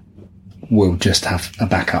will just have a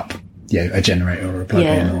backup, a generator or a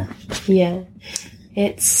plug-in.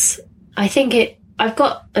 I've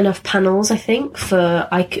got enough panels, I think,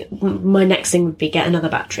 my next thing would be get another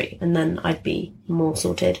battery, and then I'd be more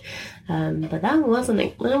sorted. But that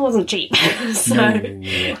wasn't cheap. So,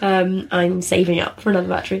 I'm saving up for another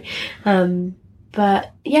battery.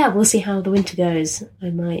 But yeah, we'll see how the winter goes.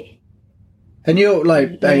 I might. And you're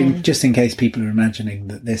just in case people are imagining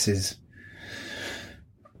that this is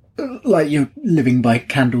like you're living by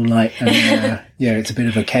candlelight and it's a bit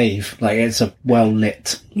of a cave, like it's a well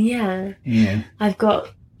lit. I've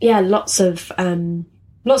got lots of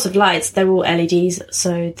lights. They're all LEDs,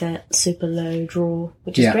 so they're super low draw,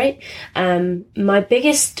 which is great. My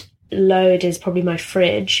biggest load is probably my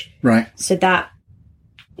fridge, right? So that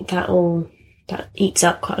eats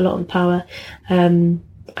up quite a lot of power.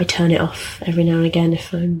 I turn it off every now and again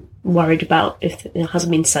if I'm worried about if it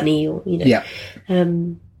hasn't been sunny or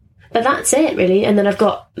but that's it really. And then I've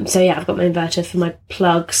got my inverter for my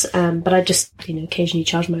plugs, but I just occasionally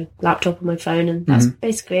charge my laptop or my phone, and that's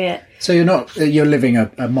basically it. So you're living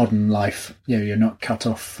a modern life. You're not cut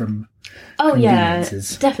off from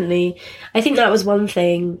conveniences. Definitely. I think that was one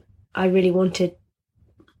thing I really wanted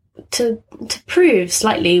to prove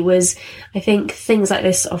slightly, was I think things like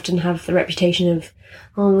this often have the reputation of,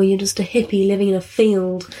 oh, well, you're just a hippie living in a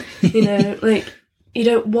field, like you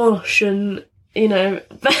don't wash, and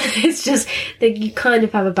but it's just that you kind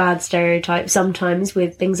of have a bad stereotype sometimes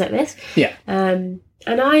with things like this. Yeah. And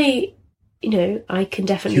I can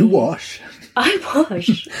definitely... You wash? I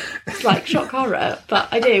wash. It's like shock horror, but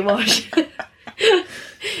I do wash.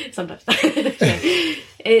 Sometimes.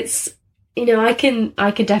 It's, I can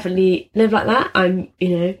definitely live like that. I'm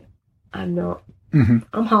not...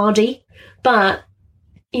 I'm hardy, but...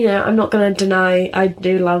 I'm not going to deny I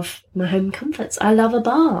do love my home comforts. I love a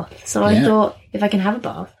bath. So I thought, if I can have a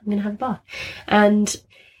bath, I'm going to have a bath. And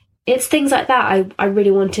it's things like that. I really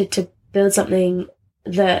wanted to build something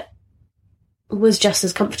that was just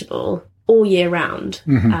as comfortable all year round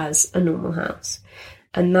as a normal house.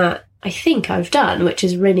 And that I think I've done, which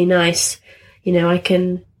is really nice.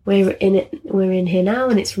 We're in here now,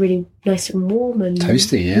 and it's really nice and warm and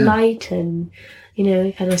toasty, light, and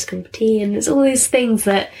we've had a nice cup of tea, and it's all these things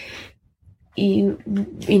that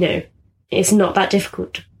it's not that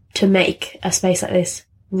difficult to make a space like this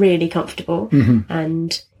really comfortable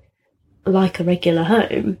and like a regular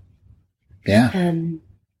home. Yeah.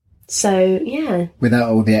 So, yeah. Without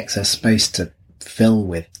all the excess space to fill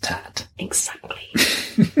with tat. Exactly.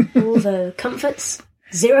 All the comforts,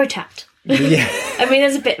 zero tat. Yeah. I mean,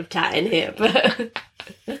 there's a bit of tat in here, but...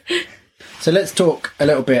 So let's talk a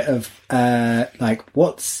little bit of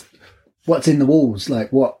what's in the walls,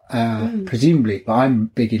 like what presumably. I'm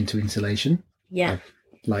big into insulation. Yeah,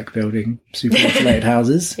 I like building super insulated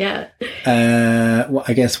houses. Yeah.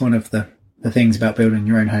 I guess one of the things about building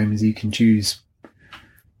your own home is you can choose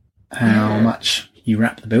how much you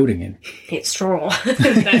wrap the building in. It's straw.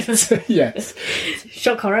 Yes.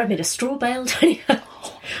 Shock horror, I made a straw bale.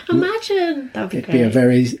 Imagine. That would be It'd great. be a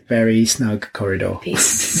very, very snug corridor. It'd be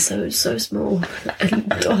so small.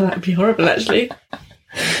 That would be horrible, actually.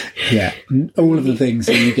 Yeah, all of the things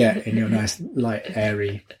that you get in your nice, light,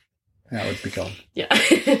 airy, that would be gone. Yeah.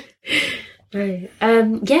 Right.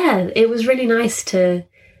 It was really nice to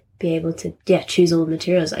be able to choose all the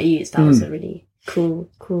materials I used. That was a really cool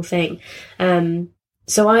thing.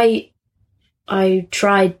 So I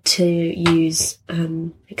tried to use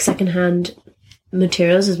like secondhand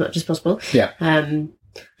materials as much as possible. Yeah.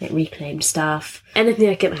 Like reclaimed stuff, anything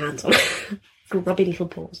I could get my hands on. Grubby little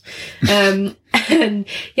paws. And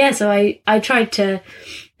so I tried to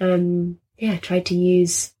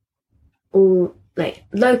use all like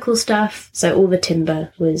local stuff. So all the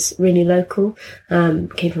timber was really local.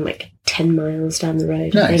 Came from like 10 miles down the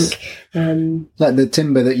road, nice. I think. Like the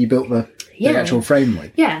timber that you built the actual frame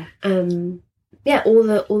with. Yeah. All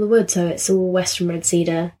the wood. So it's all Western red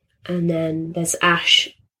cedar, and then there's ash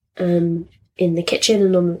in the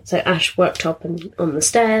kitchen and so ash worktop and on the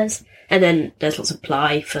stairs. And then there's lots of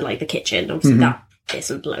ply for like the kitchen. Obviously that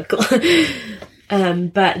isn't local.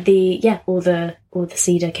 But all the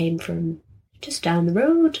cedar came from just down the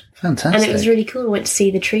road. Fantastic. And it was really cool. I went to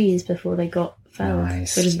see the trees before they got felled,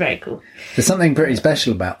 nice. Which is very cool. There's something pretty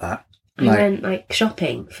special about that. I went like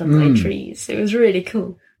shopping for my trees. It was really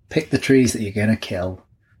cool. Pick the trees that you're going to kill.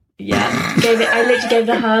 Yeah. I literally gave it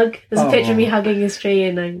a hug. There's a picture of me hugging this tree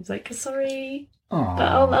and I was like, sorry, but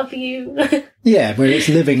I'll love you. Yeah, where it's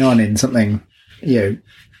living on in something,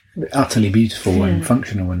 utterly beautiful and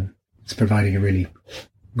functional, and it's providing a really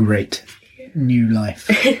great new life.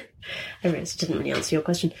 I realised I didn't really answer your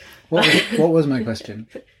question. What was my question?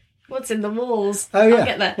 What's in the walls? Oh, yeah. I'll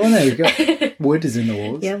get there. Well, no, you've got wood is in the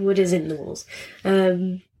walls. Yeah, wood is in the walls.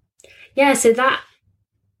 So that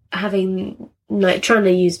having like trying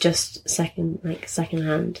to use just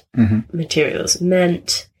secondhand materials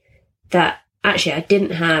meant that actually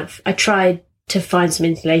I tried to find some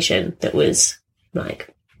insulation that was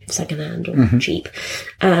like secondhand or cheap.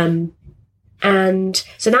 And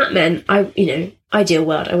so that meant ideal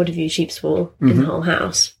world, I would have used sheep's wool in the whole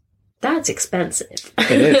house. That's expensive.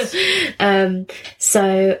 It is. And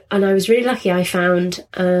I was really lucky. I found,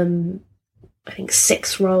 I think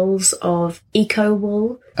 6 rolls of eco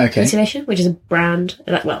wool insulation, which is a brand.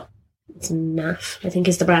 It's NAF, I think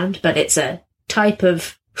is the brand, but it's a type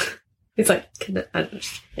of. It's like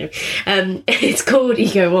it's called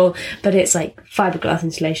eco wool, but it's like fiberglass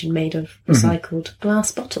insulation made of recycled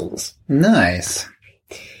glass bottles. Nice.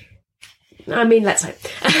 I mean, let's hope.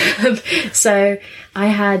 So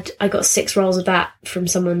I got 6 rolls of that from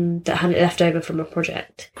someone that had it left over from a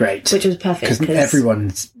project. Great. Which was perfect. Because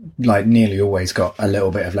everyone's like nearly always got a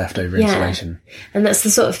little bit of leftover insulation. And that's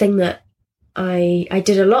the sort of thing that I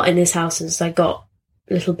did a lot in this house, is I got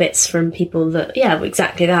little bits from people that,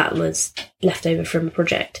 exactly that was left over from a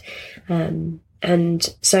project. And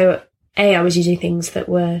so I was using things that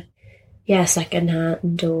were,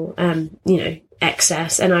 secondhand or,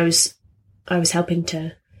 excess. And I was helping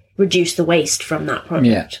to reduce the waste from that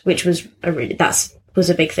project, which was that was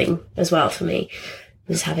a big thing as well for me,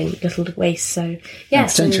 was having little waste. So and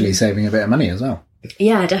potentially saving a bit of money as well.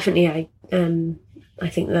 Yeah, definitely. I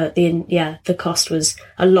think that the cost was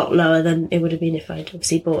a lot lower than it would have been if I'd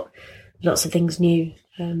obviously bought lots of things new.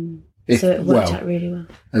 So it worked out really well.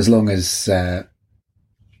 As long as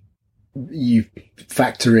you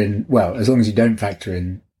factor in, as long as you don't factor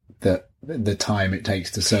in the time it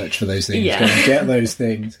takes to search for those things, go and get those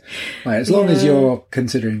things. Like, as long as you're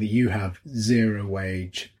considering that you have 0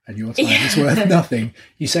 wage and your time is worth nothing,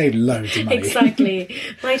 you save loads of money. Exactly.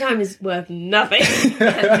 My time is worth nothing.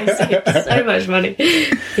 I saved so much money.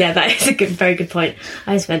 Yeah, that is a very good point.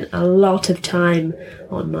 I spent a lot of time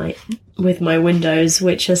with my windows,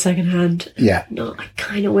 which are secondhand. Yeah. No, I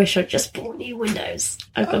kind of wish I'd just bought new windows,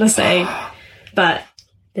 I've got to say. But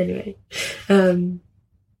anyway,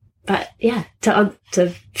 but yeah,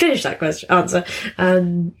 to finish that answer,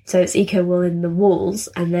 so it's eco wool in the walls,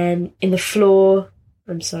 and then in the floor,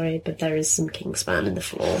 I'm sorry, but there is some kingspan in the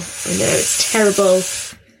floor. I know, it's terrible.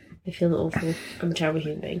 I feel awful. I'm a terrible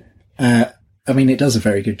human being. I mean, it does a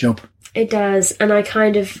very good job. It does, and I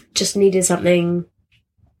kind of just needed something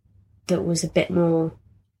that was a bit more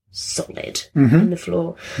solid in the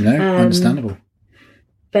floor. No, understandable.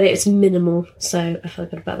 But it's minimal, so I felt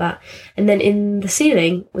good about that. And then in the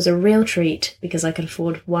ceiling was a real treat, because I could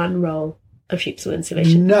afford 1 roll of sheep's wool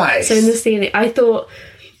insulation. Nice. So in the ceiling, I thought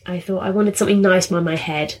I wanted something nice on my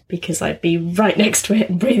head, because I'd be right next to it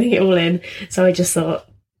and breathing it all in. So I just thought,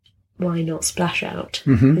 why not splash out?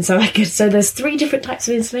 And so so there's 3 different types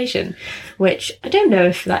of insulation, which I don't know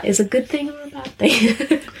if that is a good thing or a bad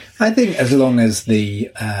thing. I think as long as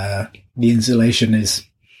the insulation is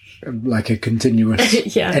like a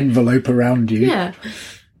continuous envelope around you,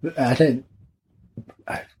 I don't.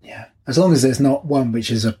 As long as there's not one which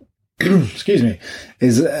is excuse me,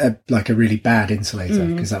 is like a really bad insulator,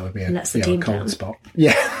 because that would be a cold spot.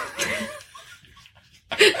 Yeah.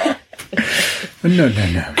 No.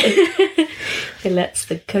 It lets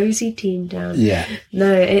the cozy team down. Yeah.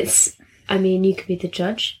 No, it's. I mean, you could be the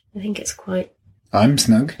judge. I think it's quite. I'm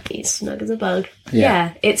snug. He's snug as a bug.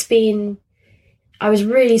 Yeah. It's been. I was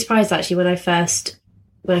really surprised actually when I first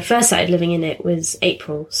started living in it was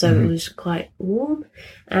April, so it was quite warm,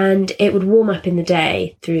 and it would warm up in the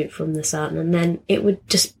day from the sun, and then it would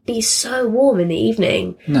just be so warm in the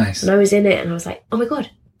evening. Nice. And I was in it, and I was like, oh my god,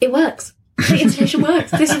 it works. The insulation works.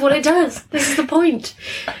 This is what it does. This is the point.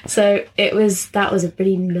 So that was a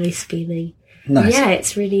pretty nice feeling. Nice. Yeah,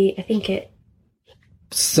 it's really, I think it.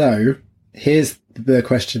 So here's the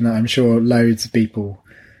question that I'm sure loads of people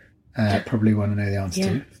probably want to know the answer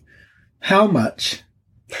to. How much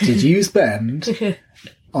did you spend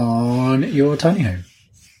on your tiny home?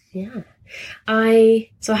 Yeah. I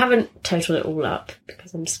haven't totaled it all up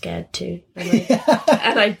because I'm scared to.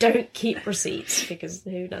 And I don't keep receipts because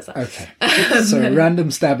who does that? Okay. So a random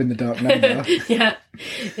stab in the dark number. Yeah.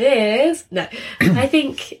 It is. No. I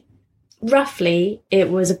think roughly it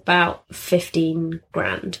was about 15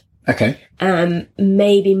 grand. Okay.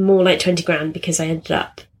 Maybe more like 20 grand because I ended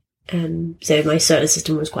up so my solar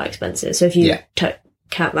system was quite expensive. So if you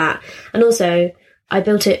count that. And also I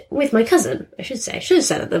built it with my cousin, I should say. I should have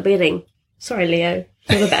said at the beginning. Sorry, Leo.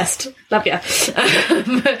 You're the best. Love you.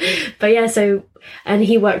 But yeah, and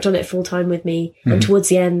he worked on it full time with me. And towards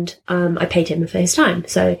the end, I paid him for his time.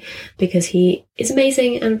 So, because he is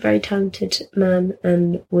amazing and a very talented man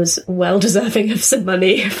and was well deserving of some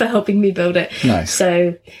money for helping me build it. Nice.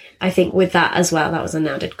 So, I think with that as well, that was an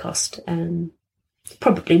added cost.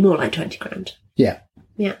 Probably more like 20 grand. Yeah.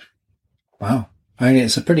 Yeah. Wow. I mean,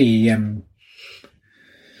 it's a pretty,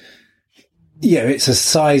 it's a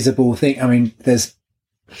sizable thing. I mean, there's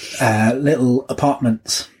little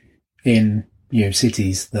apartments in,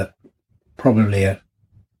 cities that probably are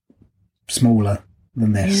smaller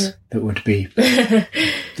than this that would be, Oh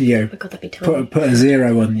God, that'd be tiny. put a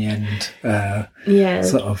zero on the end,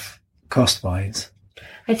 sort of cost-wise.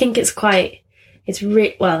 I think it's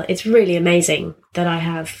really amazing that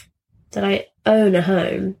I own a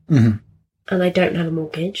home and I don't have a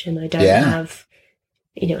mortgage and I don't have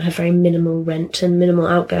very minimal rent and minimal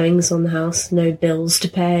outgoings on the house, no bills to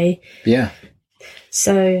pay. Yeah.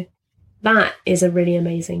 So that is a really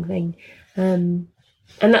amazing thing. And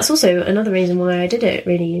that's also another reason why I did it,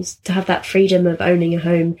 really, is to have that freedom of owning a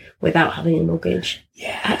home without having a mortgage.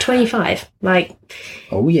 Yeah. At 25.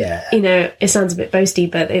 Oh, yeah. It sounds a bit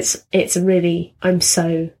boasty, but it's really, I'm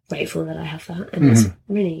so grateful that I have that. And it's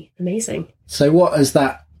really amazing. So what has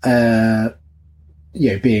that,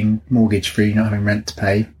 being mortgage free, not having rent to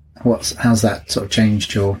pay, how's that sort of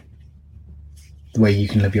changed the way you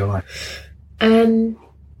can live your life?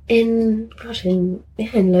 In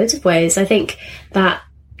loads of ways. I think that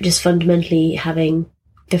just fundamentally having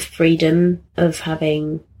the freedom of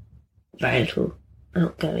having very little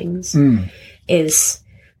outgoings is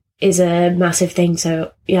a massive thing.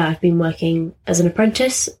 So yeah, I've been working as an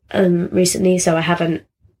apprentice recently, so I'm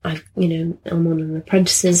on an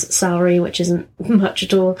apprentice's salary, which isn't much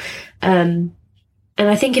at all. And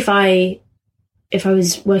I think if I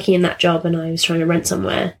was working in that job and I was trying to rent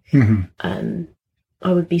somewhere,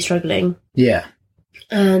 I would be struggling. Yeah.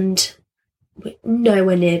 And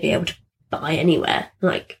nowhere near be able to buy anywhere.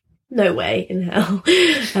 No way in hell.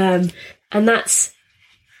 And that's,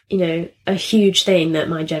 a huge thing that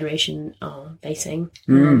my generation are facing.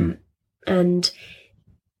 And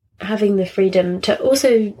having the freedom to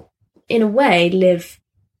also, in a way, live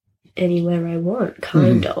anywhere I want,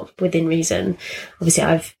 kind of, within reason.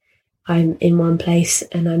 Obviously, I'm in one place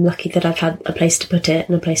and I'm lucky that I've had a place to put it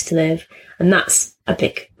and a place to live. And that's a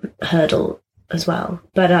big hurdle as well.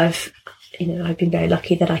 But I've been very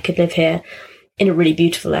lucky that I could live here in a really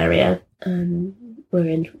beautiful area. We're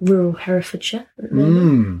in rural Herefordshire at the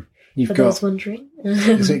moment, for those wondering.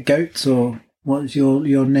 Is it goats or what's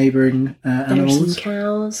your neighbouring animals? There's some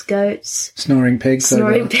cows, goats. Snoring pigs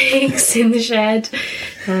in the shed.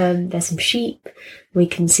 There's some sheep. We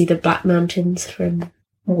can see the Black Mountains from...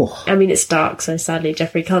 Oh. I mean, it's dark, so sadly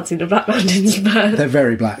Jeffrey can't see the Black Mountains, but... They're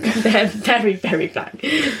very black. They're very, very black.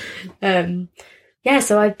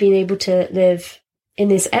 So I've been able to live in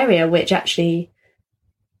this area, which actually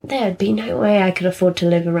there'd be no way I could afford to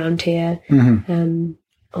live around here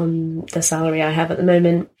on the salary I have at the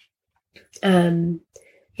moment.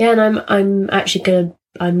 Yeah, and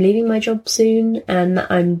I'm leaving my job soon, and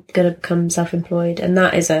I'm gonna become self-employed, and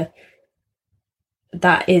that is,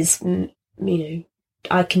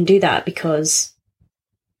 I can do that because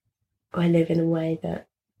I live in a way that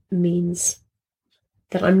means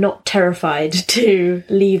that I'm not terrified to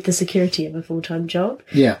leave the security of a full-time job.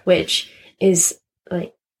 Yeah. Which is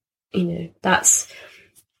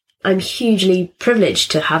I'm hugely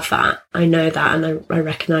privileged to have that. I know that, and I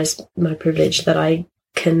recognise my privilege that I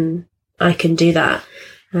can do that.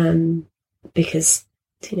 Because,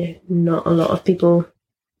 not a lot of people,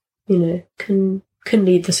 can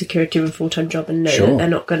leave the security of a full-time job and know that they're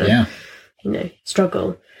not going to,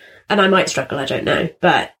 struggle. And I might struggle, I don't know.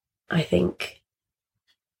 But I think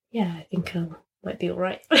I might be all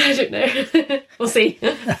right. I don't know. We'll see.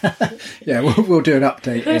 Yeah, we'll do an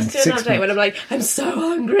update in 6 months. When I'm like, I'm so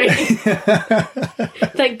hungry.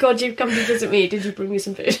 Thank God you've come to visit me. Did you bring me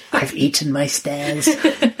some food? I've eaten my stairs.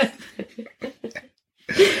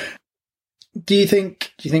 Do you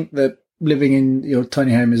think that living in your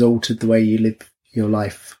tiny home has altered the way you live your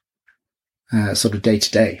life, sort of day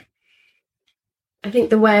to day? I think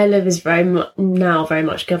the way I live is very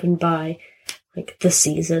much governed by like the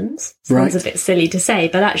seasons. Sounds a bit silly to say,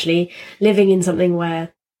 but actually living in something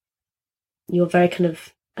where you're very kind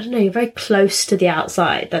of, you're very close to the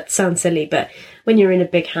outside. That sounds silly, but when you're in a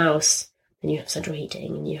big house and you have central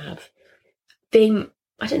heating and you have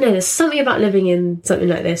there's something about living in something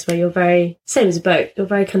like this where you're very, same as a boat, you're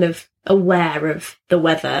very kind of aware of the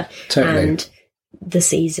weather and the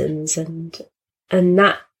seasons, and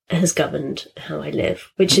that has governed how I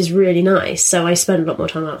live, which is really nice. So I spend a lot more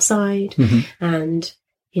time outside, and,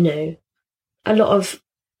 a lot of,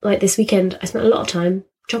 like this weekend, I spent a lot of time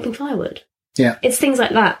chopping firewood. Yeah. It's things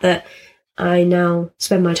like that I now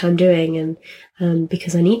spend my time doing, and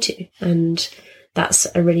because I need to, and that's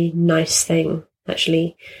a really nice thing,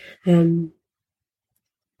 actually, to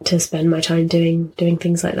spend my time doing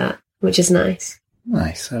things like that, which is nice.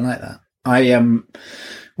 Nice, I like that.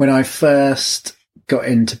 When I first got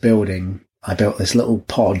into building, I built this little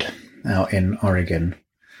pod out in Oregon.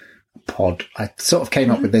 I sort of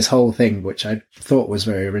came up with this whole thing, which I thought was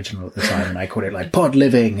very original at the time, and I called it like pod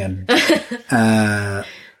living, and it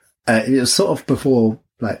was sort of before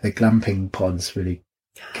like the glamping pods really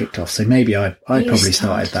kicked off. So maybe I probably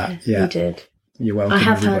started that. Yeah, you did. You're welcome. I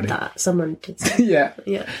have everybody. heard that someone did. Say.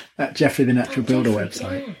 Yeah. At Jeffrey the Natural Builder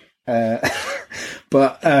website.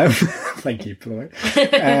 But thank you, Flo.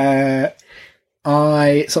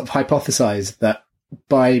 I sort of hypothesised that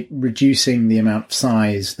by reducing the amount of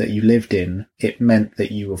size that you lived in, it meant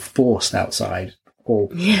that you were forced outside, or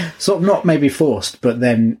sort of not maybe forced, but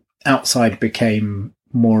then outside became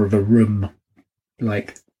more of a room,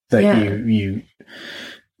 like that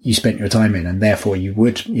you spent your time in, and therefore you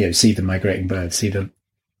would see the migrating birds, see the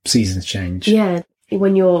seasons change. Yeah,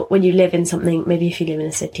 when you live in something, maybe if you live in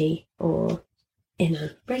a city or in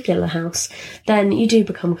a regular house, then you do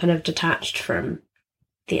become kind of detached from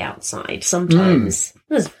the outside sometimes.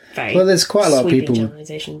 There's quite a lot of people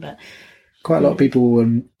generalization, but quite a lot of people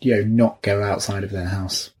will not go outside of their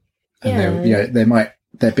house, and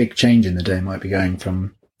their big change in the day might be going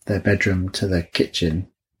from their bedroom to the kitchen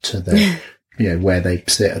to the where they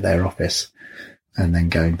sit at their office, and then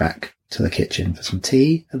going back to the kitchen for some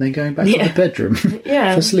tea, and then going back to the bedroom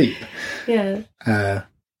for sleep. Yeah.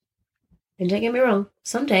 And don't get me wrong,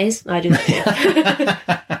 some days I do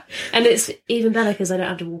that. And it's even better because I don't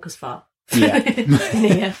have to walk as far.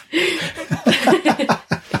 Yeah.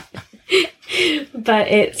 But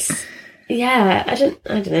it's, I don't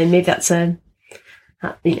know, maybe that's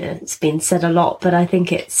it's been said a lot, but I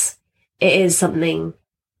think it is something,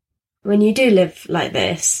 when you do live like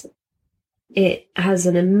this, it has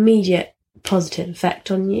an immediate positive effect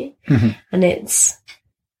on you. And it's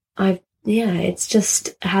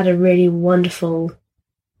just had a really wonderful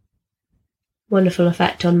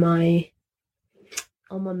effect on my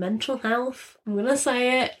mental health. I'm going to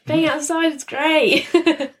say it. Being outside is great.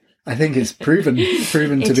 I think it's proven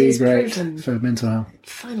to be great for mental health.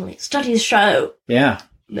 Finally, studies show. Yeah.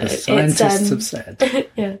 No, the scientists have said.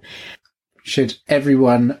 Yeah. Should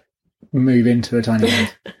everyone move into a tiny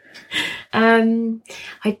house? No,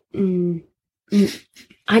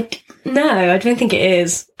 I don't think it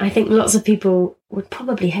is. I think lots of people would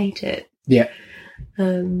probably hate it. Yeah.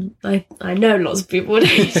 I know lots of people would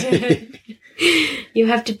hate it. You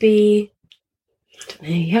have to be, I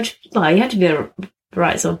don't know, you have to be the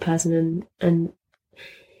right sort of person, and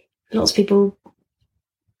lots of people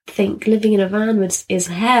think living in a van is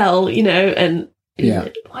hell, and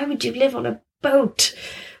why would you live on a boat?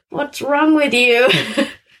 What's wrong with you?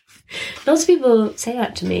 Lots of people say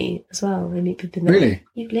that to me as well. I meet people that, Really?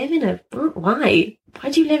 You live in a... Why? Why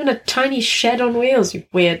do you live in a tiny shed on wheels, you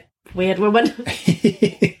weird woman?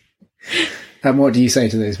 And what do you say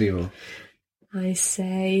to those people? I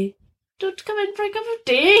say, don't come in for a cup of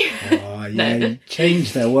tea. Oh, yeah, you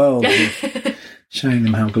change their world with showing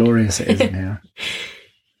them how glorious it is in here.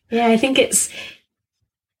 Yeah, I think it's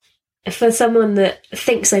for someone that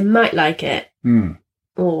thinks they might like it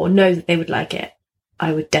or know that they would like it,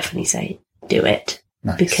 I would definitely say do it.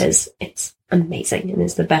 Nice. Because it's amazing and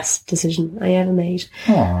it's the best decision I ever made.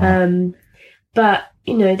 But,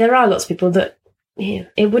 you know, there are lots of people that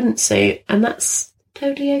it wouldn't suit, and that's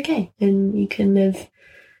totally okay. And you can live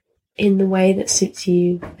in the way that suits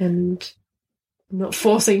you, and I'm not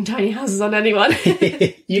forcing tiny houses on anyone.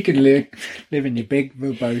 You can live in your big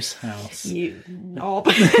verbose house. You knob.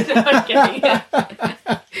 No, I'm kidding.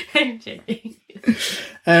 I'm joking.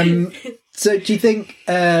 So do you think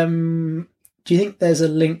there's a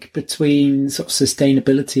link between sort of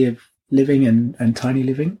sustainability of living and tiny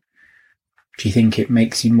living? Do you think it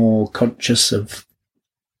makes you more conscious of,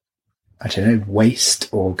 I don't know, waste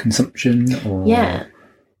or consumption? Or Yeah,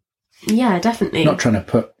 definitely. Not trying to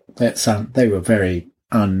put that sound. They were very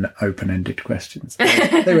open-ended questions.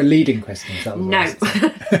 They were leading questions. That was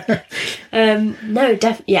No,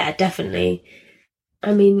 definitely.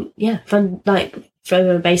 I mean, from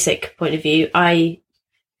a basic point of view, I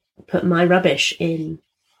put my rubbish in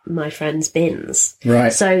my friends' bins.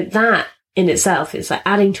 Right. So that in itself is like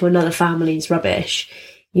adding to another family's rubbish.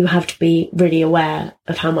 You have to be really aware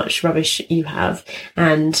of how much rubbish you have.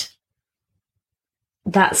 And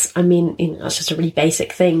that's, I mean, you know, that's just a really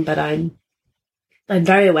basic thing, but I'm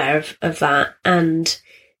very aware of that. And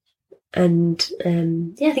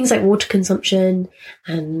things like water consumption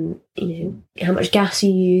and, you know, how much gas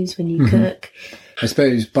you use when you cook. I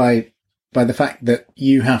suppose by the fact that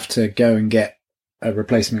you have to go and get a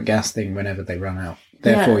replacement gas thing whenever they run out.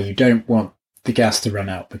 Therefore, you don't want the gas to run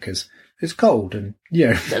out because it's cold and, you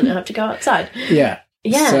know. Don't have to go outside. Yeah.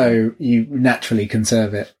 Yeah. So you naturally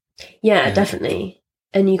conserve it. Yeah, definitely.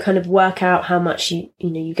 And you kind of work out how much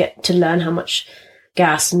you get to learn how much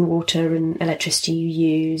gas and water and electricity you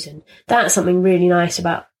use. And that's something really nice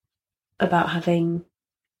about having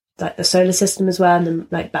like the solar system as well, and then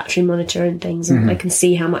like battery monitor and things. And I can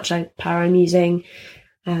see how much power I'm using.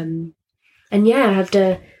 I have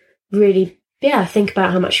to really, think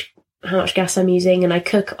about how much gas I'm using, and I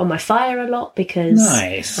cook on my fire a lot because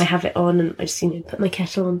I have it on, and I just put my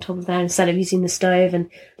kettle on top of there instead of using the stove,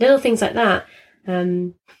 and little things like that.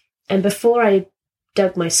 And before I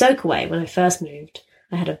dug my soak away when I first moved,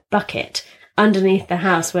 I had a bucket underneath the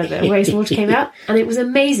house where the wastewater came out, and it was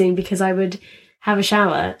amazing because I would have a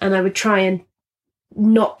shower and I would try and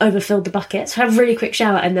not overfill the bucket, so have a really quick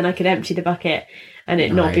shower, and then I could empty the bucket and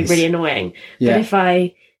it not be really annoying. Yeah. But if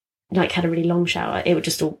I had a really long shower, it would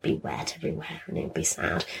just all be wet everywhere and it would be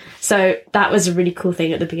sad. So that was a really cool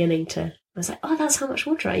thing at the beginning I was like, oh, that's how much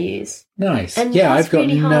water I use. Nice. And yeah, I've got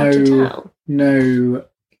really hard to tell.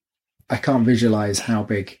 I can't visualize how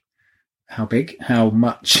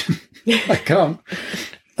much. I can't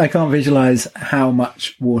visualize how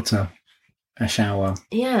much water a shower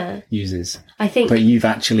uses. I think, but you've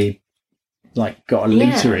actually got a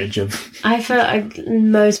literage of. I feel like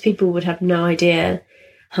most people would have no idea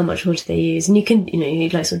how much water they use, and you can, you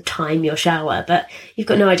sort of time your shower, but you've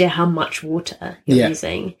got no idea how much water you're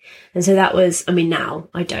using. And so that was, now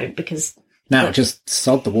I don't, because now just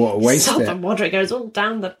sod the water, waste it. Sod the water, it goes all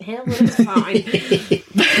down the hill, and it's fine.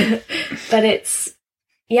 But it's,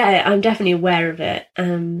 I'm definitely aware of it.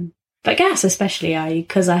 But gas especially,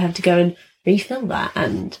 because I have to go and refill that,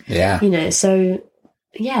 and so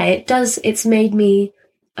it does. It's made me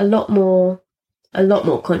a lot more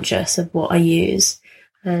conscious of what I use,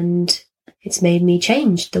 and it's made me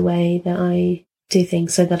change the way that I do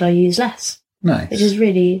things so that I use less. Nice, which is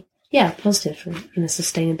really positive from a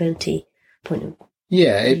sustainability point of view.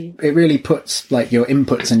 Yeah, it really puts your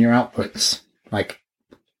inputs and your outputs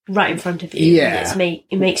right in front of you. Yeah,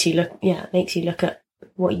 it makes you look. Yeah, it makes you look at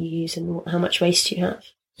what you use and how much waste you have.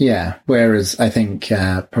 Yeah, whereas I think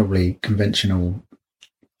probably conventional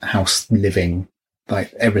house living,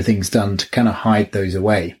 everything's done to kind of hide those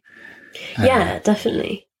away. Yeah,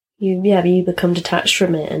 definitely. You become detached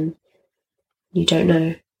from it, and you don't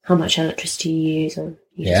know how much electricity you use, and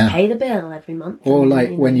you just pay the bill every month. Or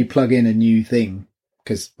when you plug in a new thing,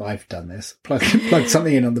 because I've done this, plug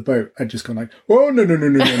something in on the boat, I've just gone oh, no.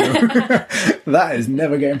 That is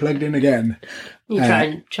never getting plugged in again. You try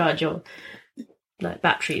and charge your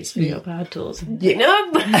batteries for your power tools. Yeah.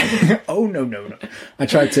 No. Oh, no. I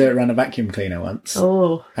tried to run a vacuum cleaner once.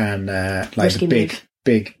 Oh. And the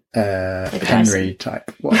big Henry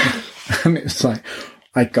type one. And it was like,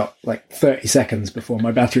 I got like 30 seconds before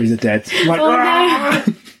my batteries are dead. I'm like,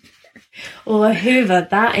 no. Or a Hoover,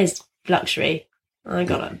 that is luxury. I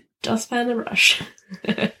got a dustpan and a brush.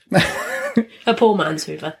 A poor man's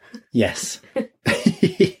Hoover. Yes.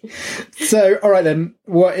 So, all right then,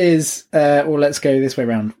 what is, well, let's go this way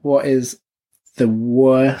around. What is the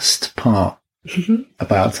worst part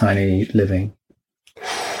about tiny living?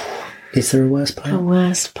 Is there a worst part? The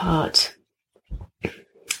worst part.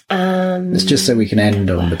 It's just so we can end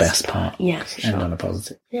on the best part. Yeah, sure. End on a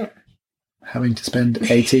positive. Yeah. Having to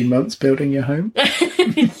spend 18 months building your home?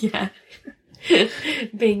 Yeah.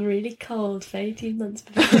 Being really cold for 18 months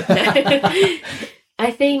before.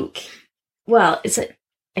 I think, well, it's a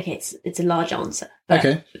large answer.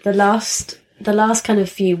 Okay. The last kind of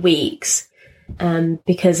few weeks,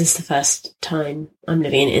 because it's the first time I'm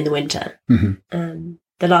living in the winter,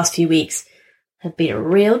 the last few weeks have been a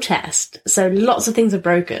real test. So lots of things are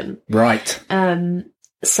broken. Right.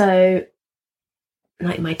 So,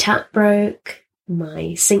 like, my tap broke,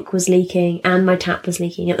 my sink was leaking, and my tap was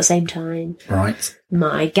leaking at the same time. Right.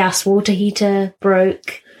 My gas water heater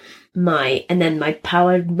broke, and then my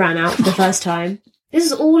power ran out for the first time. This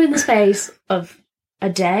is all in the space of a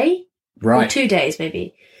day? Right. Or 2 days,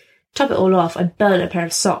 maybe. Top it all off, I burnt a pair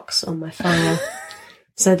of socks on my fire.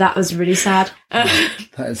 So that was really sad.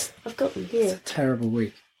 I've got them here. It's a terrible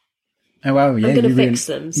week. Oh, wow, yeah. I'm going to fix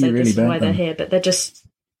them, so really this is why they're here. But they're just,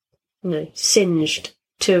 singed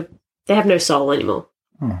to... They have no soul anymore.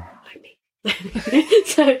 Oh. Like me.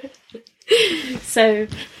 So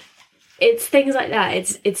it's things like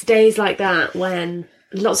that. It's days like that when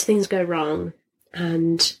lots of things go wrong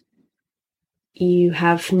and you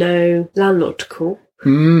have no landlord to call.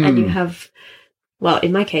 And you have, well,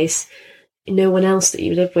 in my case, no one else that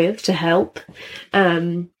you live with to help.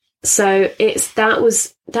 So that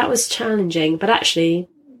was challenging, but actually,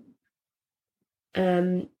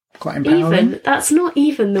 quite empowering. That's not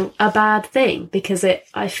even a bad thing because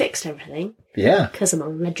I fixed everything. Yeah, because I'm a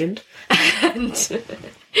legend, and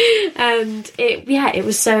it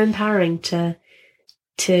was so empowering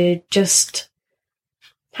to just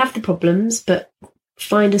have the problems, but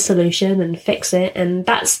find a solution and fix it, and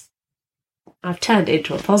I've turned it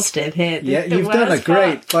into a positive here. Yeah, you've done a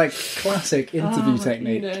great, classic interview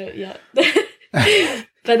technique. Yeah.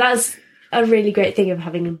 But that's a really great thing of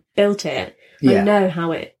having built it. Yeah. I know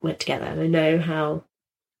how it went together, and I know how...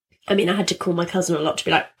 I mean, I had to call my cousin a lot to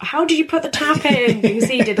be like, how did you put the tap in? Because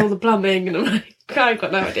he did all the plumbing, and I'm like, I've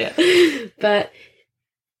got no idea. But...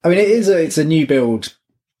 I mean, it's a new build.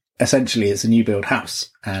 Essentially, it's a new build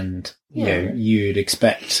house, and you'd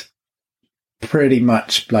expect pretty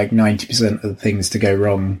much like 90% of the things to go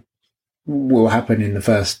wrong will happen in the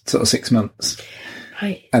first sort of 6 months.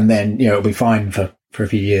 Right. And then, it'll be fine for a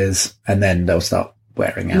few years, and then they'll start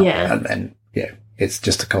wearing out. Yeah. And then, it's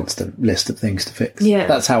just a constant list of things to fix. Yeah.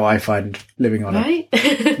 That's how I find living on right? a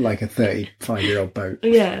 35-year-old boat.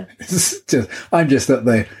 Yeah. I'm just at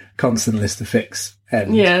the constant list to fix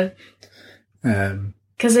end. Yeah.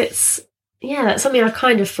 Because that's something I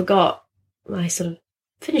kind of forgot. I sort of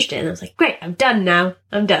finished it and I was like, great, I'm done now.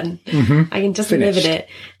 I'm done. Mm-hmm. I can just live in it.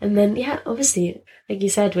 And then, obviously, like you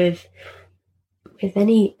said, with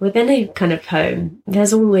any kind of home,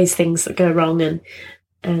 there's always things that go wrong.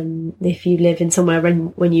 And if you live in somewhere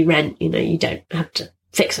when you rent, you don't have to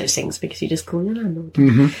fix those things because you just call your landlord.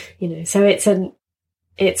 Mm-hmm. So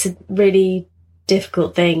it's a really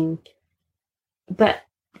difficult thing. But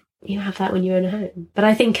you have that when you own a home. But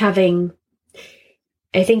I think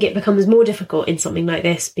it becomes more difficult in something like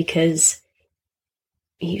this because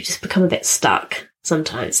you just become a bit stuck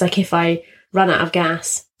sometimes. Like if I run out of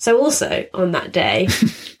gas. So also on that day,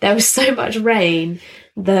 there was so much rain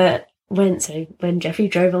that when Jeffrey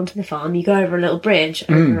drove onto the farm, you go over a little bridge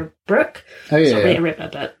over a brook. Oh, yeah. It's not really a river,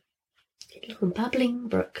 but a little babbling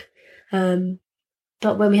brook.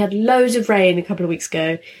 But when we had loads of rain a couple of weeks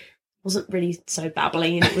ago, it wasn't really so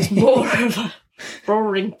babbling, and it was more of a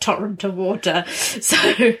roaring torrent of water. So,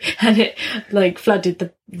 and it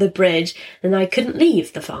flooded the bridge, and I couldn't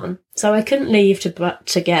leave the farm. So I couldn't leave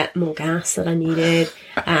to get more gas that I needed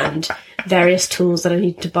and various tools that I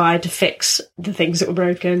needed to buy to fix the things that were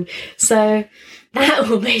broken. So that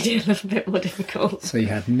all made it a little bit more difficult. So you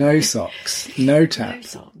had no socks, no tap,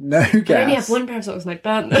 no gas. I only have one pair of socks and I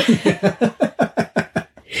burnt them.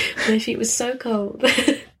 My feet were so cold.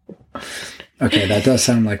 Okay, that does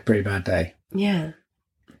sound like a pretty bad day. Yeah.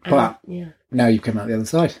 But now you've come out the other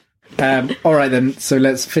side. All right then, so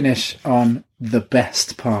let's finish on the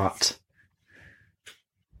best part.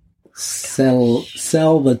 Sell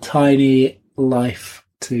the tiny life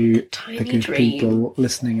to tiny the good dream. people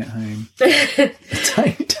listening at home. A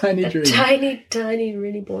tiny dream. Tiny,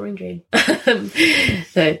 really boring dream.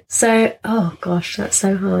 So, oh gosh, that's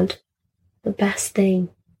so hard. The best thing.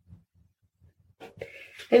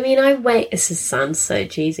 I mean, this sounds so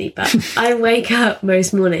cheesy, but I wake up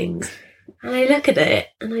most mornings and I look at it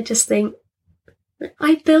and I just think,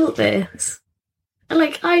 I built this.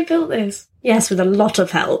 I built this. Yes, with a lot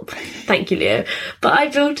of help. Thank you, Leo. But I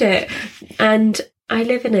built it and I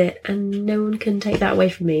live in it and no one can take that away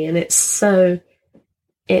from me. And it's such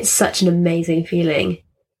an amazing feeling.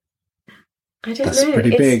 I don't know.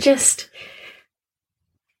 Pretty it's big. Just,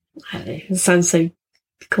 I don't know, it sounds so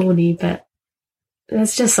corny, but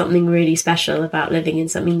there's just something really special about living in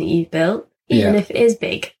something that you've built, even if it is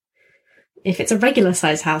big. If it's a regular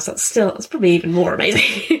size house, it's probably even more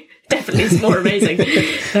amazing. Definitely it's more amazing.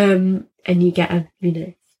 And you get a,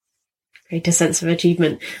 greater sense of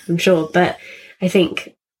achievement, I'm sure. But I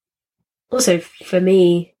think also for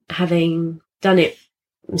me, having done it,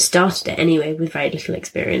 started it anyway with very little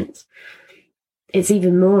experience, it's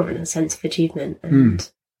even more of a sense of achievement. And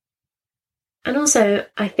also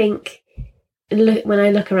I think when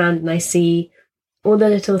I look around and I see all the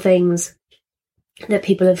little things that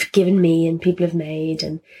people have given me and people have made,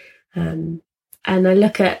 and I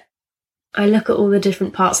look at all the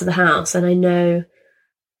different parts of the house, and I know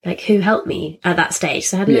who helped me at that stage.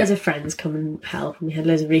 So I had loads of friends come and help, and we had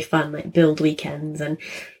loads of really fun build weekends. And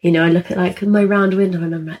I look at my round window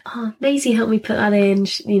and I'm like, oh, Maisie helped me put that in,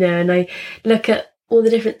 and I look at all the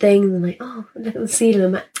different things and I'm like, oh, look at the ceiling.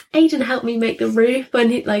 I'm like, Aidan helped me make the roof when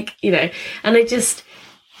and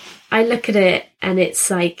I look at it and it's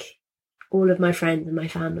like all of my friends and my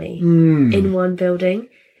family in one building.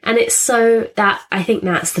 And it's so that I think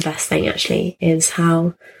that's the best thing actually, is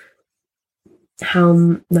how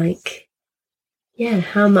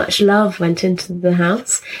much love went into the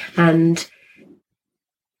house, and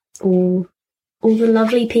all the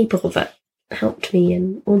lovely people that helped me,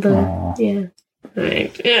 and all the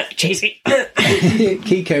cheesy.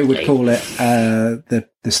 Kiko would call it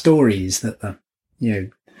the stories that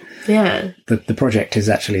the project is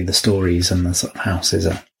actually the stories, and the sort of house is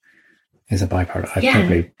a byproduct. I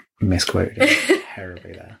probably misquoted it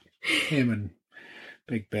terribly there. Him and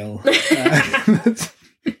Big Bill.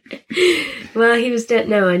 Well, he was dead.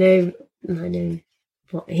 No, I know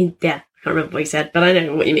what he. Yeah, I can't remember what he said, but I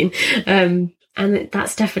know what you mean. And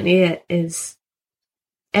that's definitely it. Is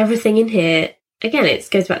everything in here? Again, it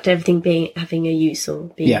goes back to everything having a use or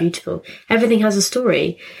being beautiful. Everything has a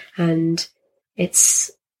story, and it's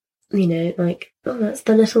that's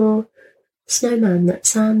the little snowman that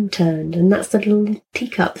Sam turned, and that's the little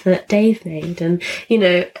teacup that Dave made, and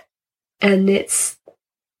and that's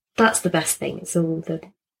the best thing. It's all the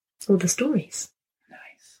stories.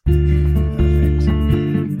 Nice. Perfect.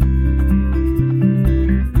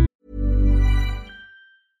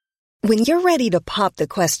 When you're ready to pop the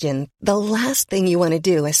question, the last thing you want to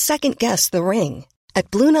do is second guess the ring. At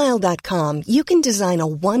BlueNile.com, you can design a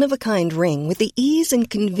one-of-a-kind ring with the ease and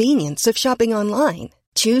convenience of shopping online.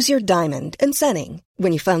 Choose your diamond and setting.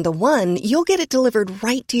 When you find the one, you'll get it delivered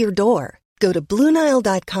right to your door. Go to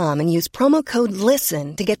BlueNile.com and use promo code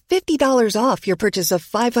LISTEN to get $50 off your purchase of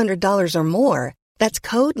 $500 or more. That's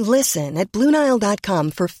code LISTEN at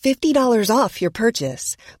BlueNile.com for $50 off your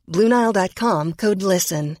purchase. BlueNile.com, code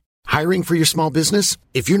LISTEN. Hiring for your small business?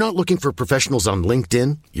 If you're not looking for professionals on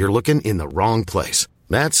LinkedIn, you're looking in the wrong place.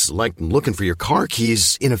 That's like looking for your car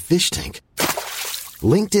keys in a fish tank.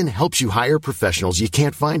 LinkedIn helps you hire professionals you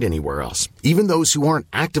can't find anywhere else, even those who aren't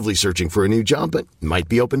actively searching for a new job but might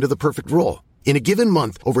be open to the perfect role. In a given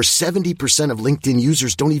month, over 70% of LinkedIn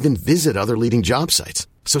users don't even visit other leading job sites.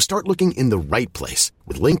 So start looking in the right place.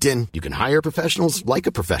 With LinkedIn, you can hire professionals like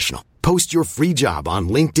a professional. Post your free job on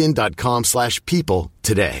linkedin.com/people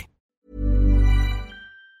today.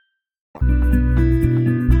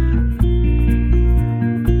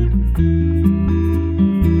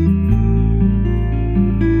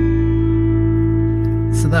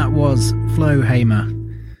 So that was Flo Hamer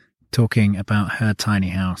talking about her tiny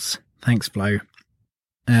house. Thanks, Flo.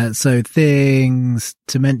 So things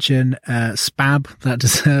to mention, SPAB, that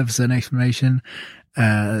deserves an explanation.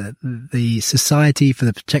 The Society for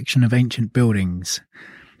the Protection of Ancient Buildings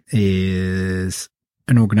is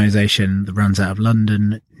an organisation that runs out of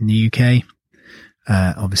London in the UK.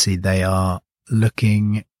 Obviously they are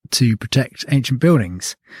looking to protect ancient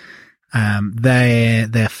buildings.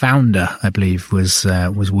 Their founder, I believe, was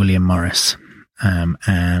William Morris.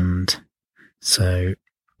 And so,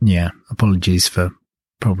 yeah, apologies for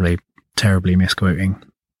probably terribly misquoting.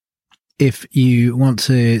 If you want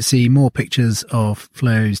to see more pictures of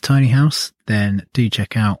Flo's tiny house, then do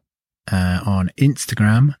check out on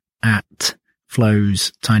Instagram at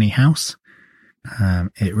Flo's tiny house.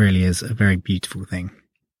 It really is a very beautiful thing.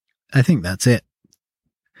 I think that's it.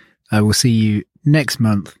 I will see you next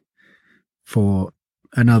month for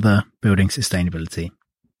another Building Sustainability.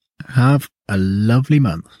 Have a lovely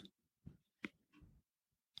month.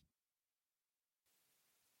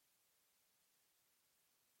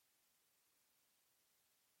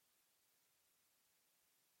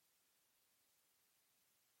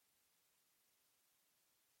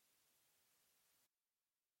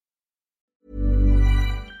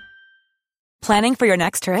 Planning for your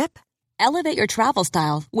next trip? Elevate your travel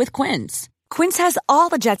style with Quince. Quince has all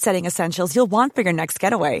the jet-setting essentials you'll want for your next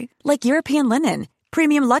getaway, like European linen,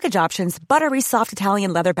 premium luggage options, buttery soft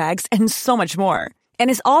Italian leather bags, and so much more. And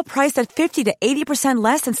is all priced at 50 to 80%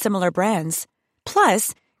 less than similar brands.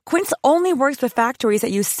 Plus, Quince only works with factories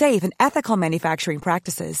that use safe and ethical manufacturing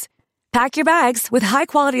practices. Pack your bags with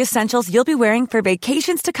high-quality essentials you'll be wearing for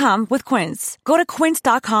vacations to come with Quince. Go to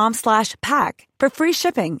quince.com/pack for free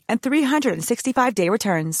shipping and 365-day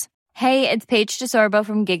returns. Hey, it's Paige DeSorbo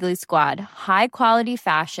from Giggly Squad. High quality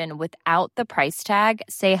fashion without the price tag.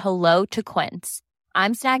 Say hello to Quince.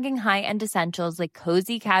 I'm snagging high-end essentials like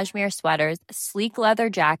cozy cashmere sweaters, sleek leather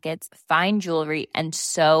jackets, fine jewelry, and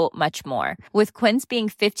so much more. With Quince being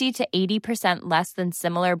 50 to 80% less than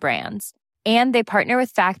similar brands. And they partner with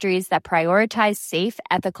factories that prioritize safe,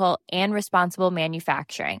 ethical, and responsible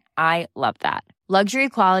manufacturing. I love that. Luxury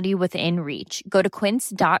quality within reach. Go to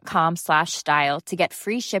quince.com/style to get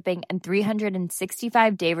free shipping and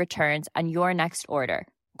 365-day returns on your next order.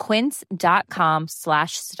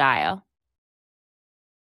 Quince.com/style.